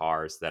would make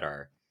cars that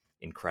are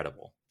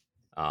incredible,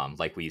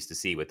 like we used to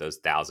see with those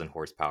 1,000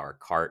 horsepower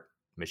kart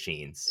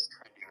machines.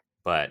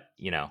 But,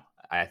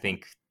 I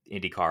think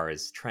IndyCar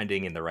is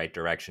trending in the right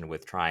direction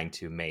with trying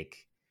to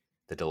make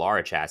the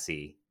Dallara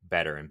chassis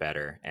better and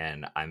better.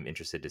 And I'm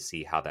interested to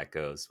see how that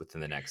goes within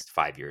the next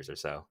 5 years or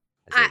so.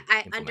 as they I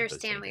implement those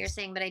understand what you're changes.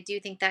 saying, but I do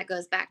think that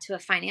goes back to a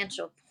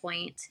financial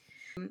point.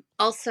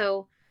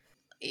 Also,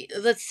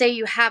 let's say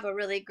you have a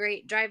really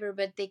great driver,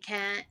 but they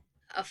can't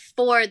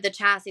afford the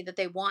chassis that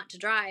they want to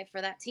drive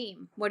for that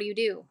team. What do? Do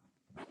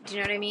you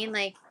know what I mean?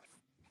 Like,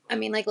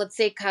 let's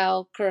say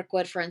Kyle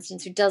Kirkwood, for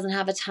instance, who doesn't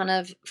have a ton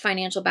of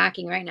financial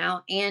backing right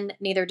now, and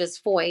neither does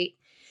Foyt.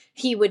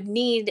 He would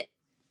need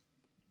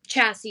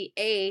chassis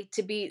A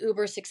to be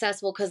uber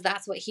successful because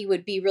that's what he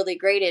would be really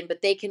great in,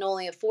 but they can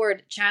only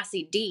afford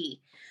chassis D.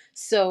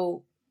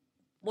 So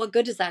what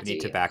good does that We do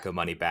need you? tobacco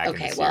money back in the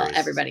Okay, series. well,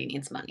 everybody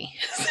needs money.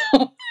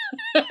 So.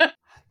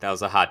 That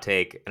was a hot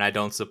take, and I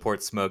don't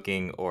support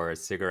smoking or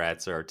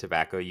cigarettes or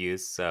tobacco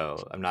use,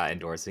 so I'm not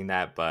endorsing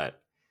that. But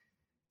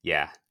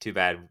yeah, too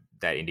bad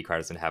that IndyCar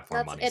doesn't have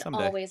more money. It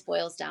Someday. always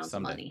boils down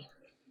Someday. to money.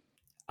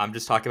 I'm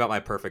just talking about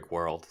my perfect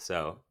world.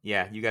 So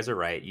yeah, you guys are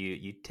right.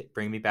 You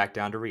bring me back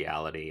down to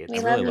reality. We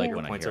I love really like you.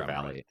 when I Points hear are I'm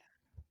valid. right.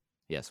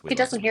 Yes, we He love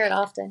doesn't it. hear it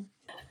often,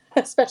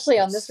 especially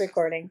on this Yes.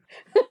 recording.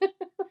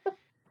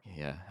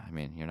 Yeah, I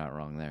mean, you're not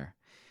wrong there.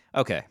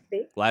 Okay,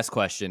 See? last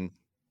question,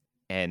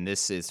 and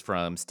this is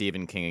from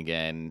Stephen King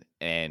again.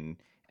 And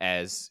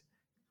as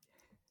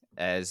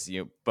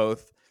you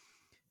both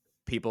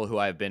people who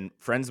I've been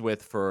friends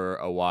with for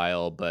a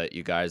while, but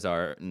you guys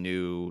are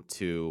new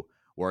to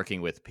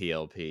working with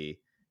PLP.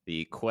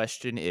 The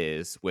question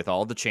is, with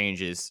all the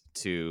changes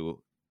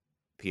to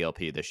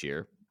PLP this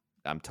year,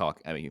 I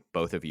mean,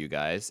 both of you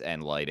guys,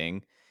 and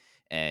lighting,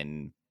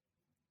 and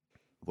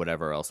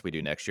whatever else we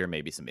do next year,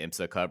 maybe some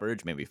IMSA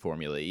coverage, maybe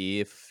Formula E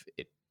if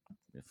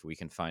we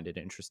can find it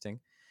interesting.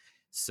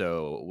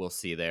 So we'll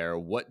see there.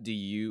 Where do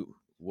you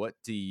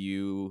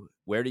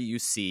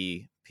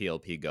see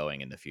PLP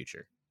going in the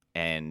future?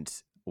 And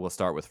we'll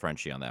start with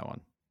Frenchie on that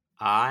one.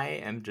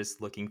 I am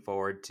just looking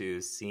forward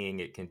to seeing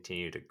it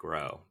continue to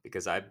grow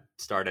because I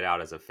started out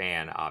as a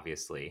fan,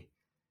 obviously,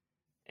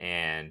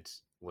 and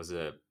was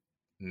a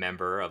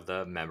member of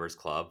the members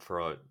club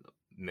for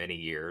many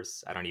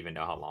years. I don't even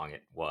know how long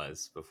it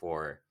was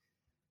before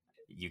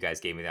you guys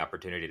gave me the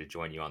opportunity to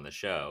join you on the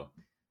show.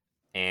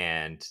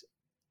 And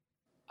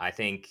I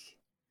think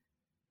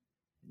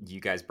you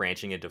guys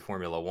branching into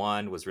Formula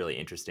One was really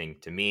interesting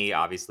to me,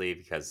 obviously,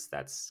 because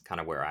that's kind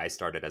of where I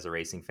started as a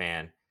racing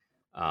fan.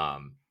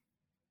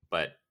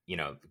 But,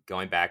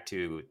 going back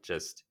to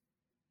just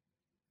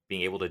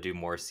being able to do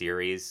more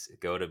series,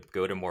 go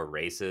to more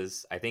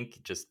races, I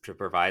think just to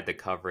provide the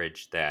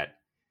coverage that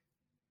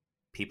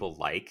people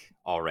like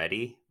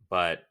already,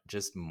 but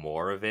just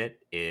more of it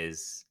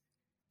is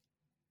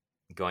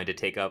going to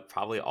take up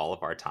probably all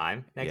of our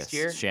time next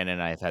year. Shannon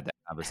and I have had that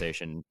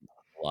conversation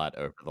a lot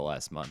over the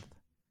last month.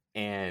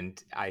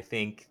 And I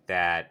think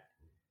that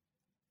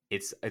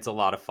it's a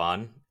lot of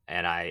fun,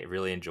 and I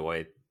really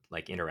enjoy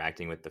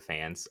interacting with the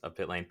fans of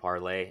Pit Lane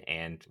Parlay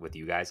and with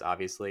you guys,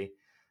 obviously.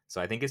 So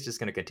I think it's just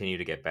going to continue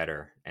to get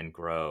better and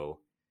grow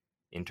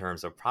in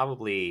terms of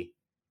probably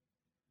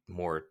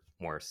more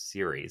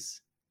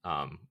series,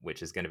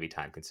 which is going to be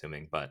time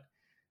consuming, but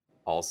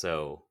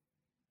also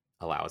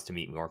allow us to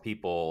meet more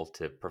people,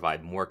 to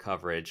provide more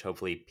coverage.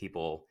 Hopefully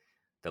people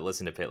that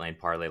listen to Pit Lane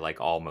Parlay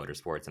like all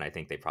motorsports, and I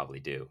think they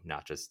probably do,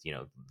 not just,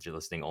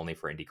 listening only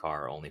for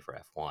IndyCar or only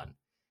for F1.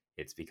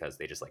 It's because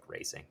they just like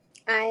racing.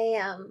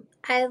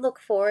 I look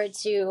forward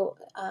to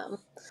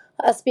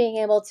us being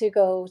able to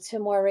go to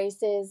more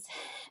races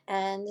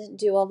and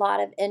do a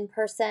lot of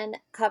in-person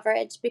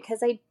coverage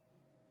because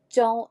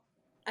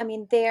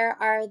there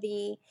are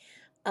the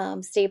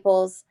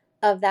staples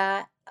of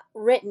that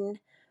written,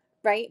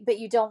 right? But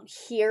you don't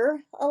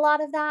hear a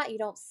lot of that. You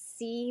don't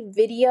see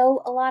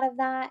video a lot of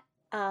that.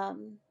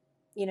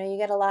 You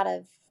get a lot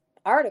of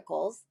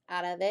articles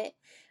out of it.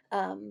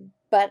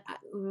 But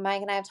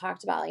Mike and I have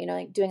talked about,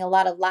 doing a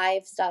lot of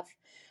live stuff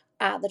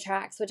at the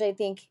tracks, which I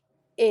think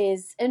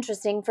is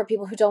interesting for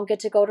people who don't get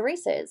to go to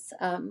races.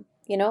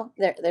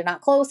 They're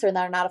not close or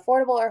they're not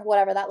affordable or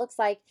whatever that looks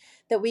like,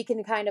 that we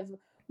can kind of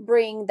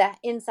bring that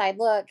inside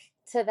look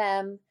to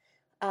them.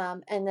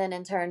 And then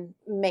in turn,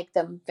 make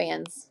them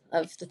fans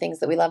of the things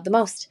that we love the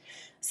most.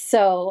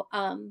 So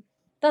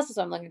that's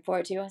what I'm looking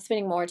forward to.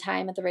 Spending more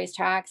time at the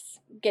racetracks,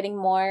 getting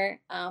more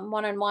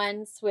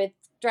one-on-ones with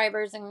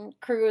drivers and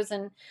crews,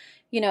 and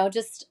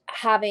just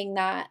having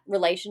that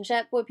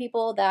relationship with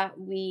people that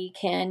we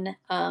can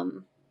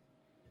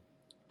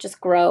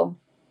just grow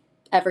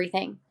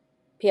everything.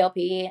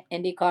 PLP,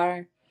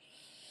 IndyCar,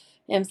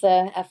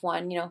 IMSA,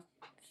 F1,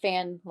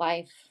 fan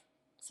life,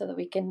 so that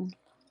we can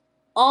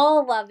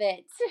all love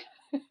it.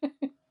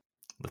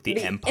 Let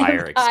the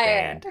empire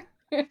expand.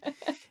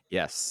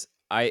 Yes.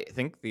 I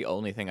think the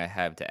only thing I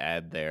have to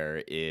add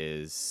there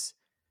is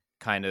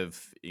kind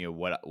of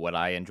what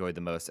I enjoyed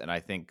the most, and I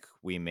think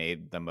we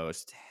made the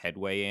most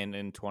headway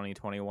in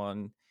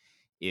 2021,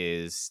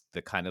 is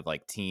the kind of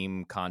like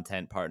team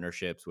content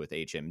partnerships with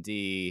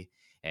HMD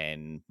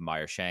and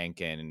Meyer Shank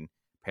and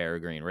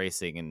Peregrine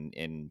Racing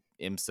and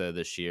IMSA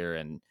this year,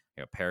 and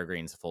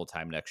Peregrine's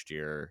full-time next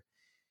year.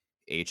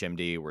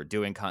 HMD we're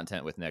doing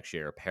content with next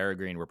year.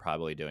 Peregrine we're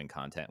probably doing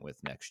content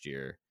with next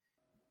year.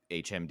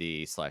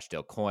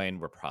 HMD/Dale Coyne,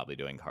 we're probably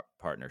doing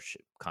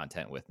partnership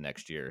content with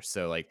next year.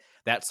 So like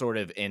that sort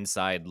of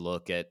inside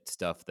look at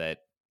stuff that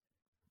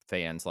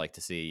fans like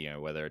to see,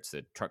 whether it's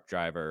a truck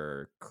driver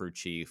or crew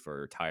chief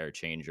or tire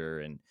changer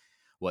and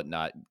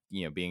whatnot,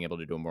 being able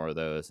to do more of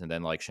those. And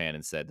then like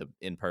Shannon said, the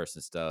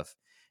in-person stuff,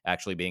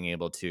 actually being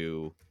able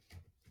to,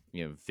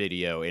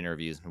 video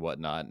interviews and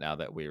whatnot, now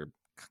that we're,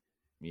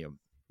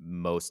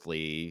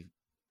 mostly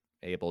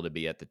able to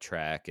be at the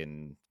track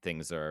and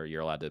you're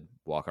allowed to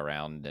walk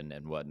around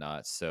and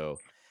whatnot. So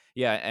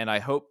yeah. And I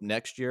hope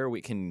next year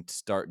we can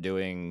start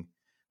doing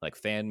like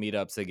fan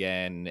meetups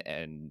again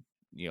and,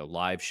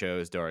 live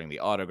shows during the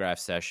autograph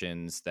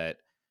sessions that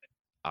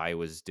I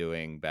was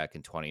doing back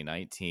in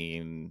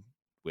 2019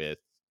 with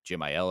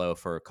Jim Aiello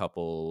for a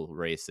couple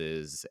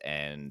races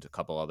and a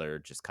couple other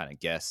just kind of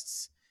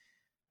guests.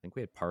 I think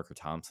we had Parker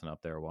Thompson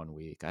up there one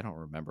week. I don't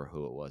remember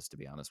who it was, to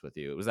be honest with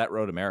you. It was at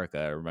Road America.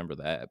 I remember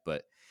that.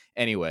 But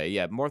anyway,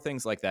 yeah, more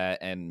things like that.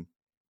 And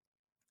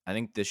I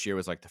think this year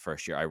was like the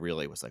first year I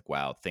really was like,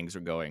 wow, things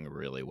are going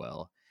really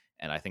well.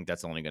 And I think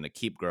that's only going to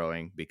keep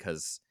growing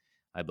because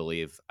I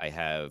believe I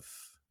have,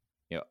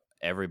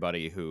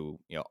 everybody who,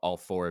 all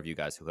four of you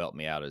guys who helped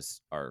me out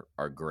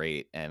are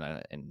great. And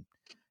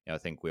I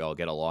think we all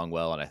get along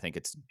well. And I think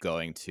it's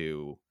going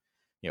to,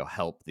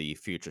 help the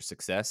future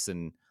success.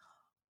 And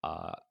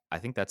I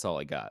think that's all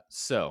I got.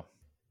 So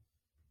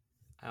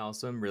I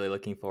also am really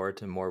looking forward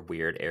to more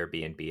weird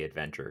Airbnb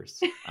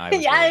adventures. I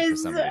was waiting for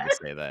somebody to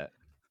say that.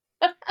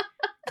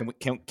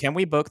 Can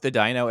we book the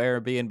Dino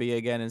Airbnb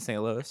again in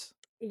St. Louis?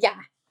 Yeah,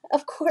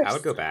 of course. I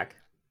would go back.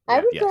 I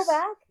would go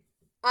back.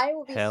 I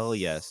will be Hell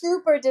yes.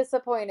 super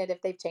disappointed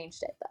if they've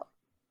changed it, though.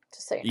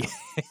 Just so you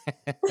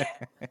know.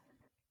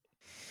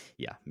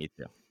 Yeah, me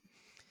too.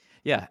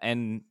 Yeah,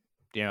 and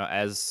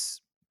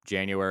as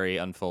January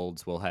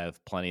unfolds, we'll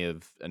have plenty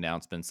of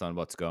announcements on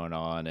what's going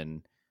on,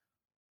 and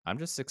I'm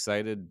just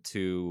excited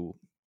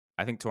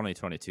I think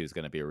 2022 is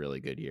going to be a really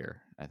good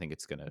year. I think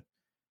it's going to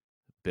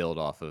build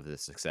off of the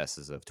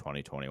successes of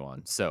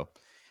 2021. So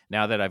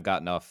now that I've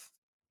gotten off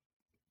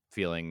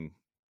feeling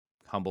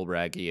humble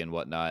braggy and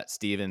whatnot,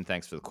 Steven,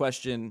 thanks for the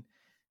question.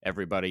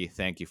 Everybody,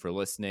 thank you for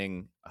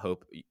listening. I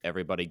hope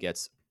everybody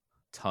gets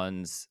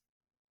tons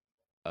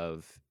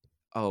of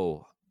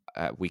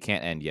we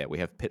can't end yet. We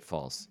have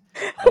pitfalls.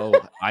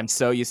 I'm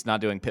so used to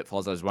not doing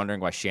pitfalls. I was wondering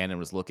why Shannon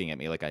was looking at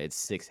me like I had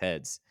 6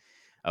 heads.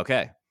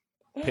 Okay.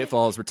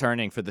 Pitfalls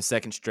returning for the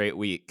second straight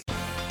week.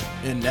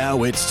 And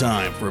now it's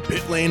time for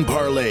Pit Lane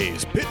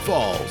Parlay's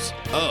Pitfalls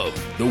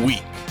of the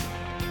Week.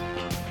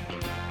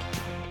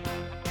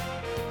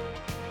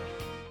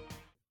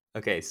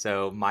 Okay,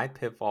 so my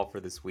pitfall for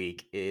this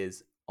week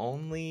is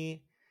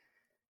only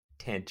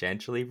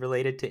tangentially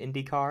related to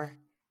IndyCar.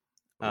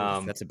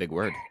 That's a big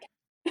word.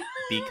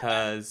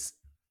 Because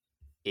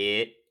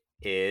it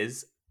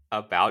is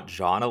about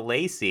John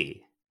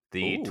Alesi,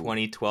 the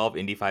 2012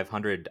 Indy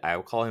 500. I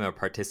will call him a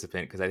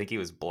participant because I think he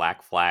was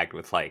black flagged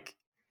with like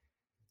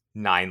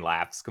 9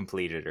 laps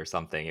completed or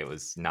something. It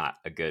was not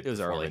a good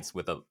performance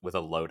with a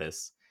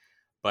Lotus.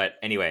 But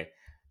anyway,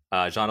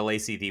 John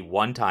Alesi, the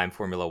one-time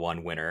Formula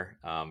One winner,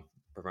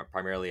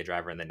 primarily a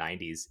driver in the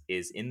 90s,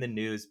 is in the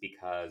news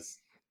because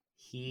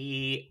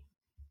he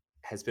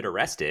has been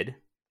arrested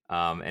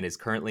and is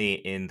currently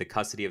in the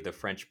custody of the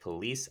French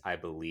police, I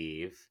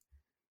believe.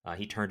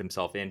 He turned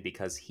himself in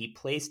because he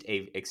placed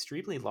a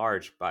extremely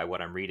large, by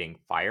what I'm reading,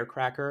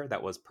 firecracker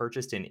that was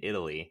purchased in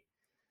Italy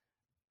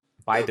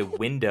by the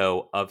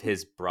window of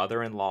his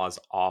brother-in-law's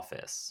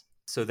office.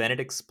 So then it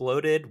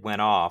exploded,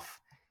 went off,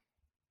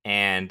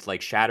 and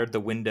like shattered the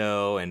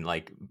window and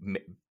like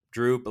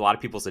drew a lot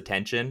of people's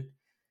attention.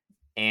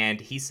 And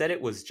he said it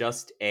was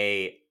just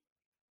a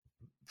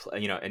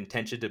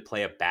intention to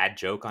play a bad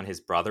joke on his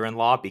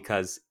brother-in-law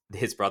because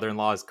his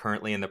brother-in-law is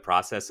currently in the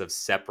process of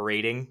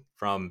separating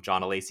from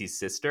John Alesi's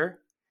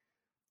sister.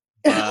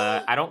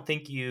 I don't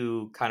think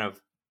you kind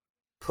of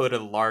put a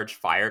large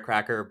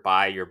firecracker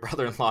by your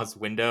brother-in-law's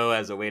window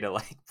as a way to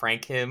like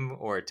prank him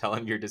or tell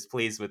him you're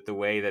displeased with the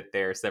way that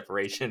their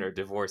separation or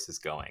divorce is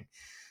going.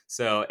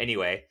 So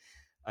anyway,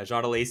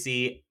 John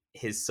Alesi,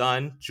 his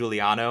son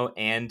Giuliano,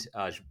 and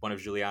one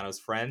of Giuliano's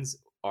friends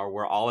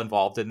were all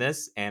involved in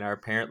this and are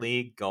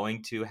apparently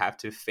going to have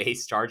to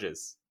face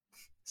charges.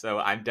 So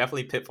I'm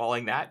definitely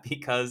pitfalling that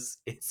because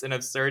it's an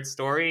absurd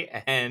story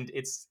and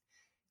it's,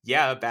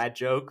 a bad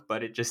joke,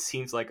 but it just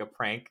seems like a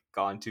prank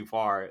gone too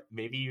far.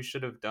 Maybe you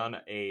should have done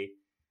a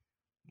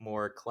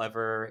more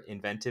clever,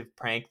 inventive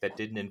prank that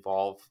didn't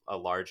involve a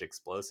large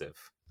explosive.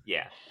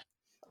 Yeah.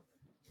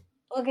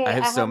 Okay. I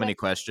have so many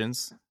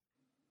questions.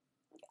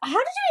 How did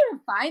you even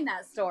find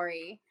that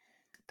story?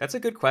 That's a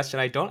good question.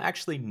 I don't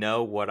actually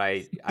know what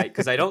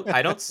because I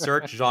don't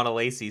search John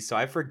Alesi, so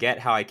I forget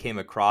how I came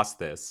across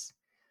this.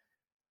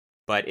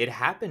 But it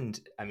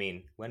happened. I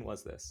mean, when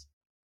was this?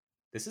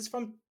 This is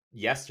from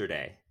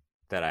yesterday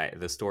that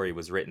the story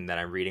was written that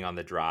I'm reading on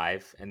the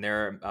drive, and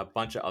there are a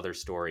bunch of other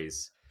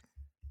stories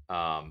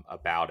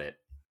about it.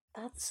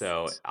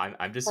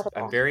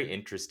 I'm very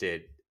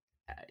interested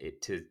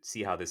to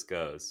see how this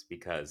goes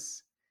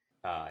because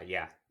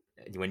Yeah.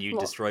 When you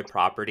Well, destroy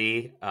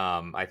property,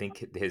 I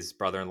think his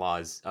brother-in-law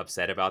is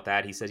upset about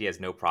that. He says he has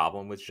no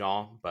problem with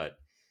Jean, but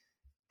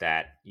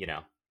that,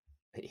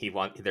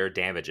 there are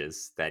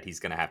damages that he's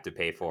going to have to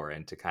pay for,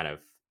 and to kind of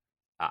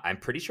I'm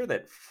pretty sure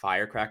that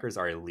firecrackers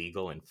are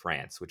illegal in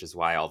France, which is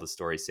why all the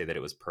stories say that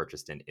it was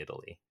purchased in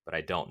Italy. But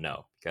I don't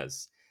know,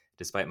 because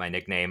despite my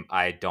nickname,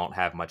 I don't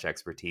have much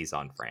expertise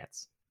on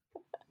France.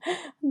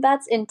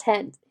 that's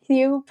intent.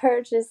 You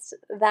purchased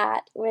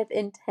that with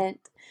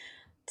intent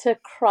to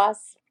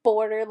cross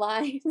border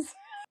lines.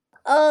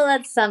 Oh,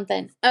 that's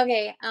something.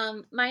 Okay,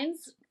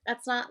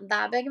 that's not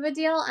that big of a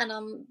deal, and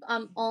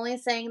I'm only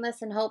saying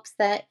this in hopes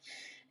that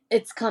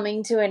it's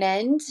coming to an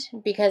end,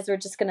 because we're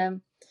just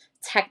gonna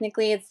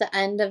technically it's the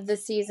end of the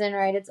season,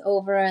 right? It's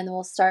over, and then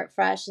we'll start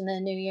fresh in the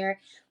new year.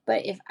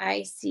 But if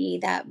I see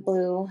that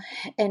blue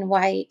and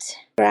white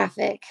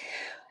graphic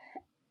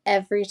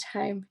every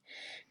time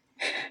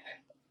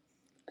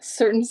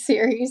certain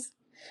series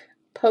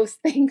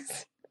post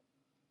things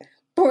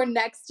for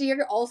next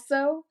year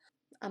also,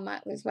 I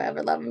might lose my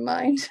ever-loving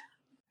mind.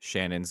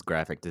 Shannon's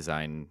graphic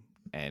design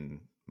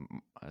and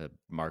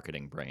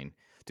marketing brain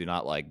do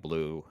not like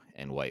blue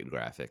and white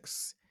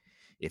graphics.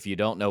 If you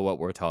don't know what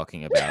we're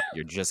talking about,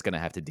 you're just gonna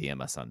have to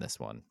DM us on this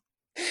one.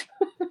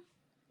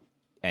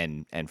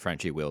 And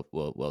Frenchie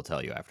will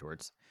tell you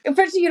afterwards.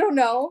 Frenchie, you don't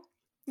know?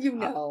 You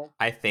know.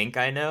 I think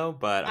I know,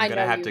 but I'm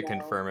gonna have to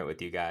confirm it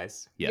with you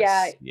guys.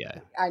 Yes. Yeah.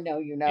 I know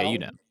you know. Yeah, you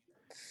know.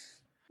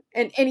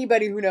 And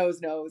anybody who knows.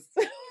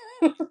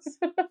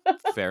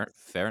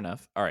 Fair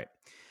enough. All right.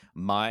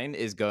 Mine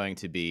is going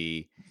to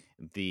be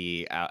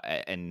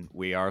and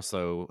we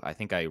also, I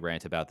think I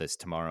rant about this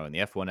tomorrow in the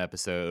F1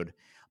 episode,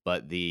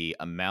 but the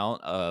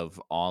amount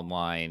of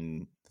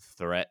online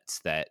threats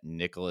that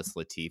Nicholas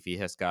Latifi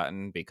has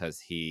gotten because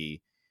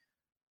he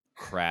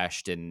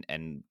crashed and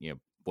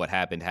what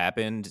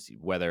happened,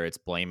 whether it's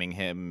blaming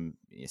him,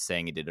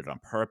 saying he did it on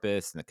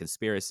purpose, and the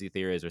conspiracy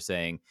theories are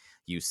saying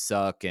you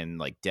suck, and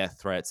like death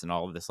threats and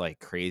all of this like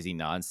crazy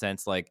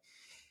nonsense. Like,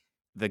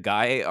 the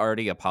guy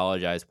already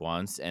apologized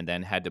once and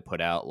then had to put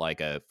out like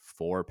a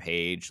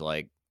 4-page,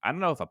 like, I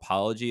don't know if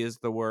apology is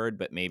the word,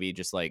 but maybe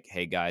just like,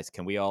 hey guys,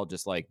 can we all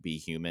just like be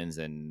humans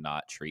and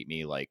not treat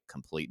me like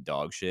complete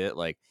dog shit?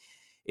 Like,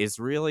 it's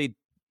really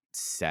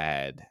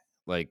sad.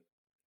 Like,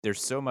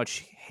 there's so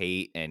much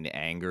hate and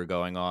anger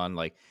going on.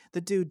 Like,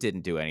 the dude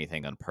didn't do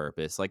anything on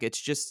purpose. Like, it's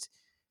just,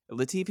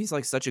 Latifi's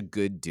like such a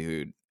good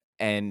dude,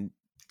 and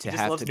he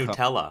just loves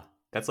Nutella.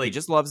 That's like, he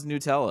just loves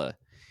Nutella.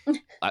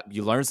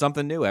 You learn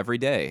something new every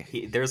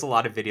day. There's a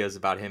lot of videos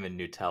about him and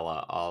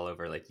Nutella all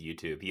over like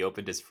YouTube. He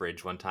opened his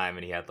fridge one time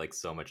and he had like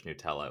so much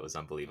Nutella. It was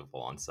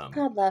unbelievable on some.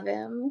 God love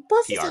him.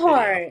 Bless his PR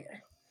heart. video.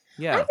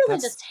 Yeah, I really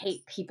just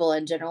hate people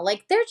in general.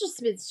 Like,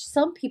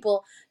 some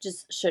people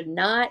just should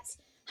not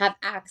have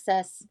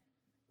access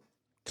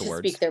to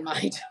speak their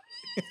mind.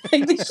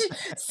 Like,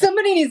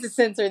 somebody needs to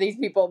censor these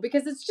people,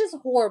 because it's just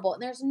horrible,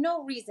 and there's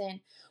no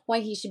reason why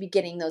he should be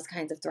getting those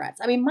kinds of threats.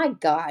 I mean, my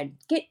God,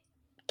 get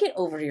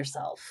over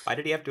yourself. Why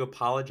did he have to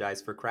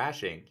apologize for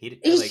crashing? He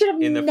should have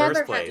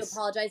never had to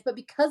apologize, but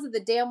because of the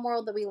damn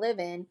world that we live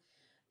in,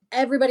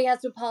 everybody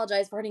has to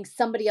apologize for hurting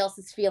somebody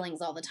else's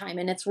feelings all the time,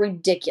 and it's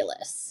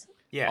ridiculous.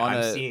 Yeah,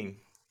 I'm seeing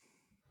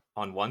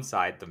on one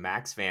side the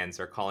Max fans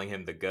are calling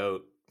him the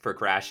GOAT for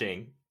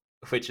crashing,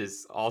 which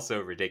is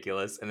also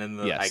ridiculous, and then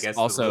I guess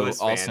also the Lewis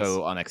fans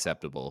also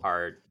unacceptable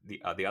are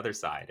the other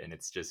side, and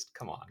it's just,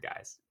 come on,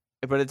 guys.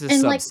 But it's a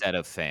subset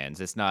of fans.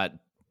 It's not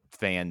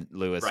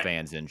Lewis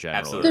fans in general.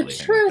 Absolutely.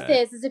 The truth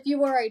is if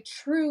you are a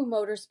true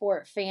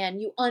motorsport fan,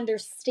 you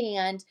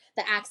understand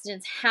that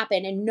accidents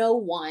happen, and no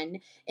one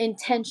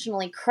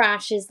intentionally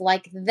crashes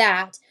like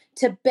that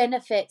to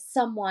benefit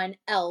someone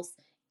else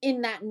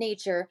in that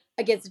nature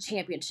against a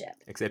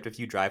championship. Except if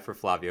you drive for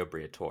Flavio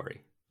Briatore.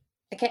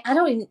 Okay, I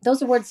don't even know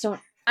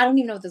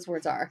what those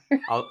words are.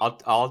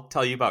 I'll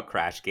tell you about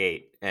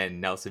Crashgate and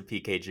Nelson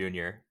Piquet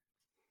Jr.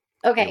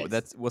 Okay. Yeah,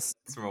 that's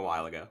from a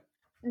while ago.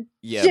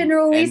 Yeah,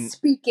 generally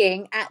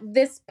speaking, at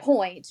this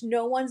point,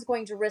 no one's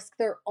going to risk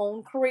their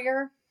own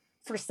career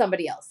for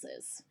somebody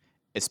else's.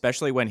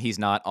 Especially when he's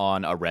not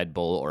on a Red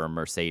Bull or a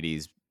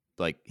Mercedes.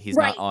 Like, he's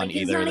not on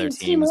either of their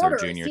team teams or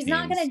orders. junior he's teams.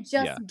 He's not going to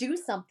just do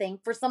something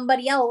for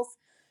somebody else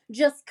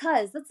just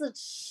because. That's a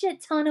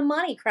shit ton of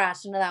money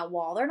crashed into that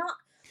wall. They're not.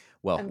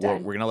 Well,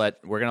 we're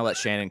gonna let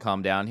Shannon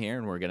calm down here,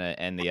 and we're gonna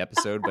end the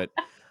episode. But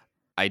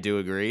I do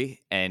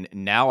agree, and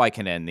now I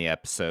can end the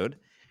episode.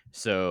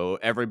 So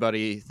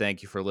everybody,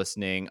 thank you for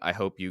listening. I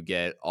hope you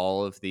get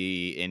all of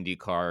the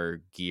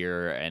IndyCar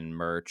gear and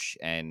merch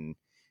and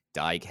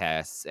die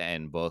casts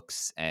and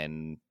books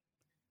and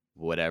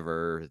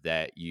whatever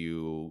that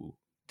you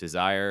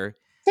desire.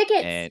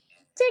 Tickets.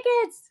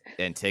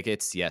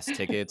 Yes,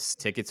 tickets.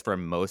 Tickets for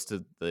most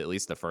of at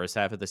least the first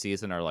half of the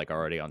season are like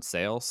already on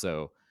sale.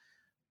 So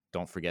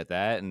don't forget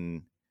that.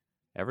 And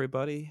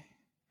everybody,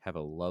 have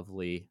a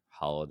lovely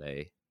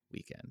holiday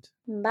weekend.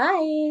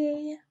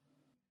 Bye.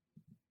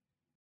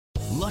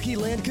 Lucky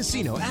Land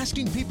Casino,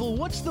 asking people,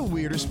 what's the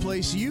weirdest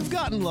place you've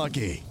gotten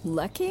lucky?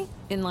 Lucky?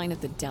 In line at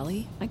the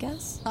deli, I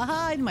guess?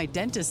 Aha, in my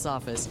dentist's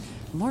office.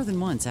 More than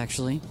once,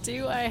 actually.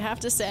 Do I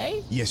have to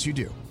say? Yes, you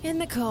do. In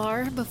the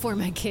car before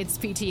my kids'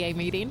 PTA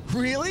meeting.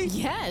 Really?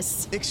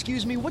 Yes.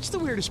 Excuse me, what's the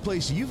weirdest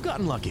place you've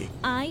gotten lucky?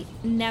 I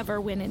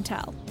never win and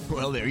tell.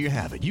 Well, there you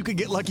have it. You can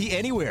get lucky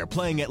anywhere,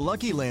 playing at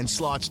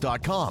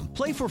LuckyLandSlots.com.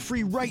 Play for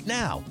free right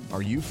now.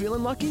 Are you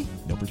feeling lucky?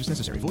 No purchase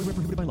necessary. Void where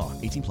prohibited by law.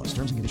 18 plus.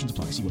 Terms and conditions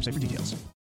apply. See website for details.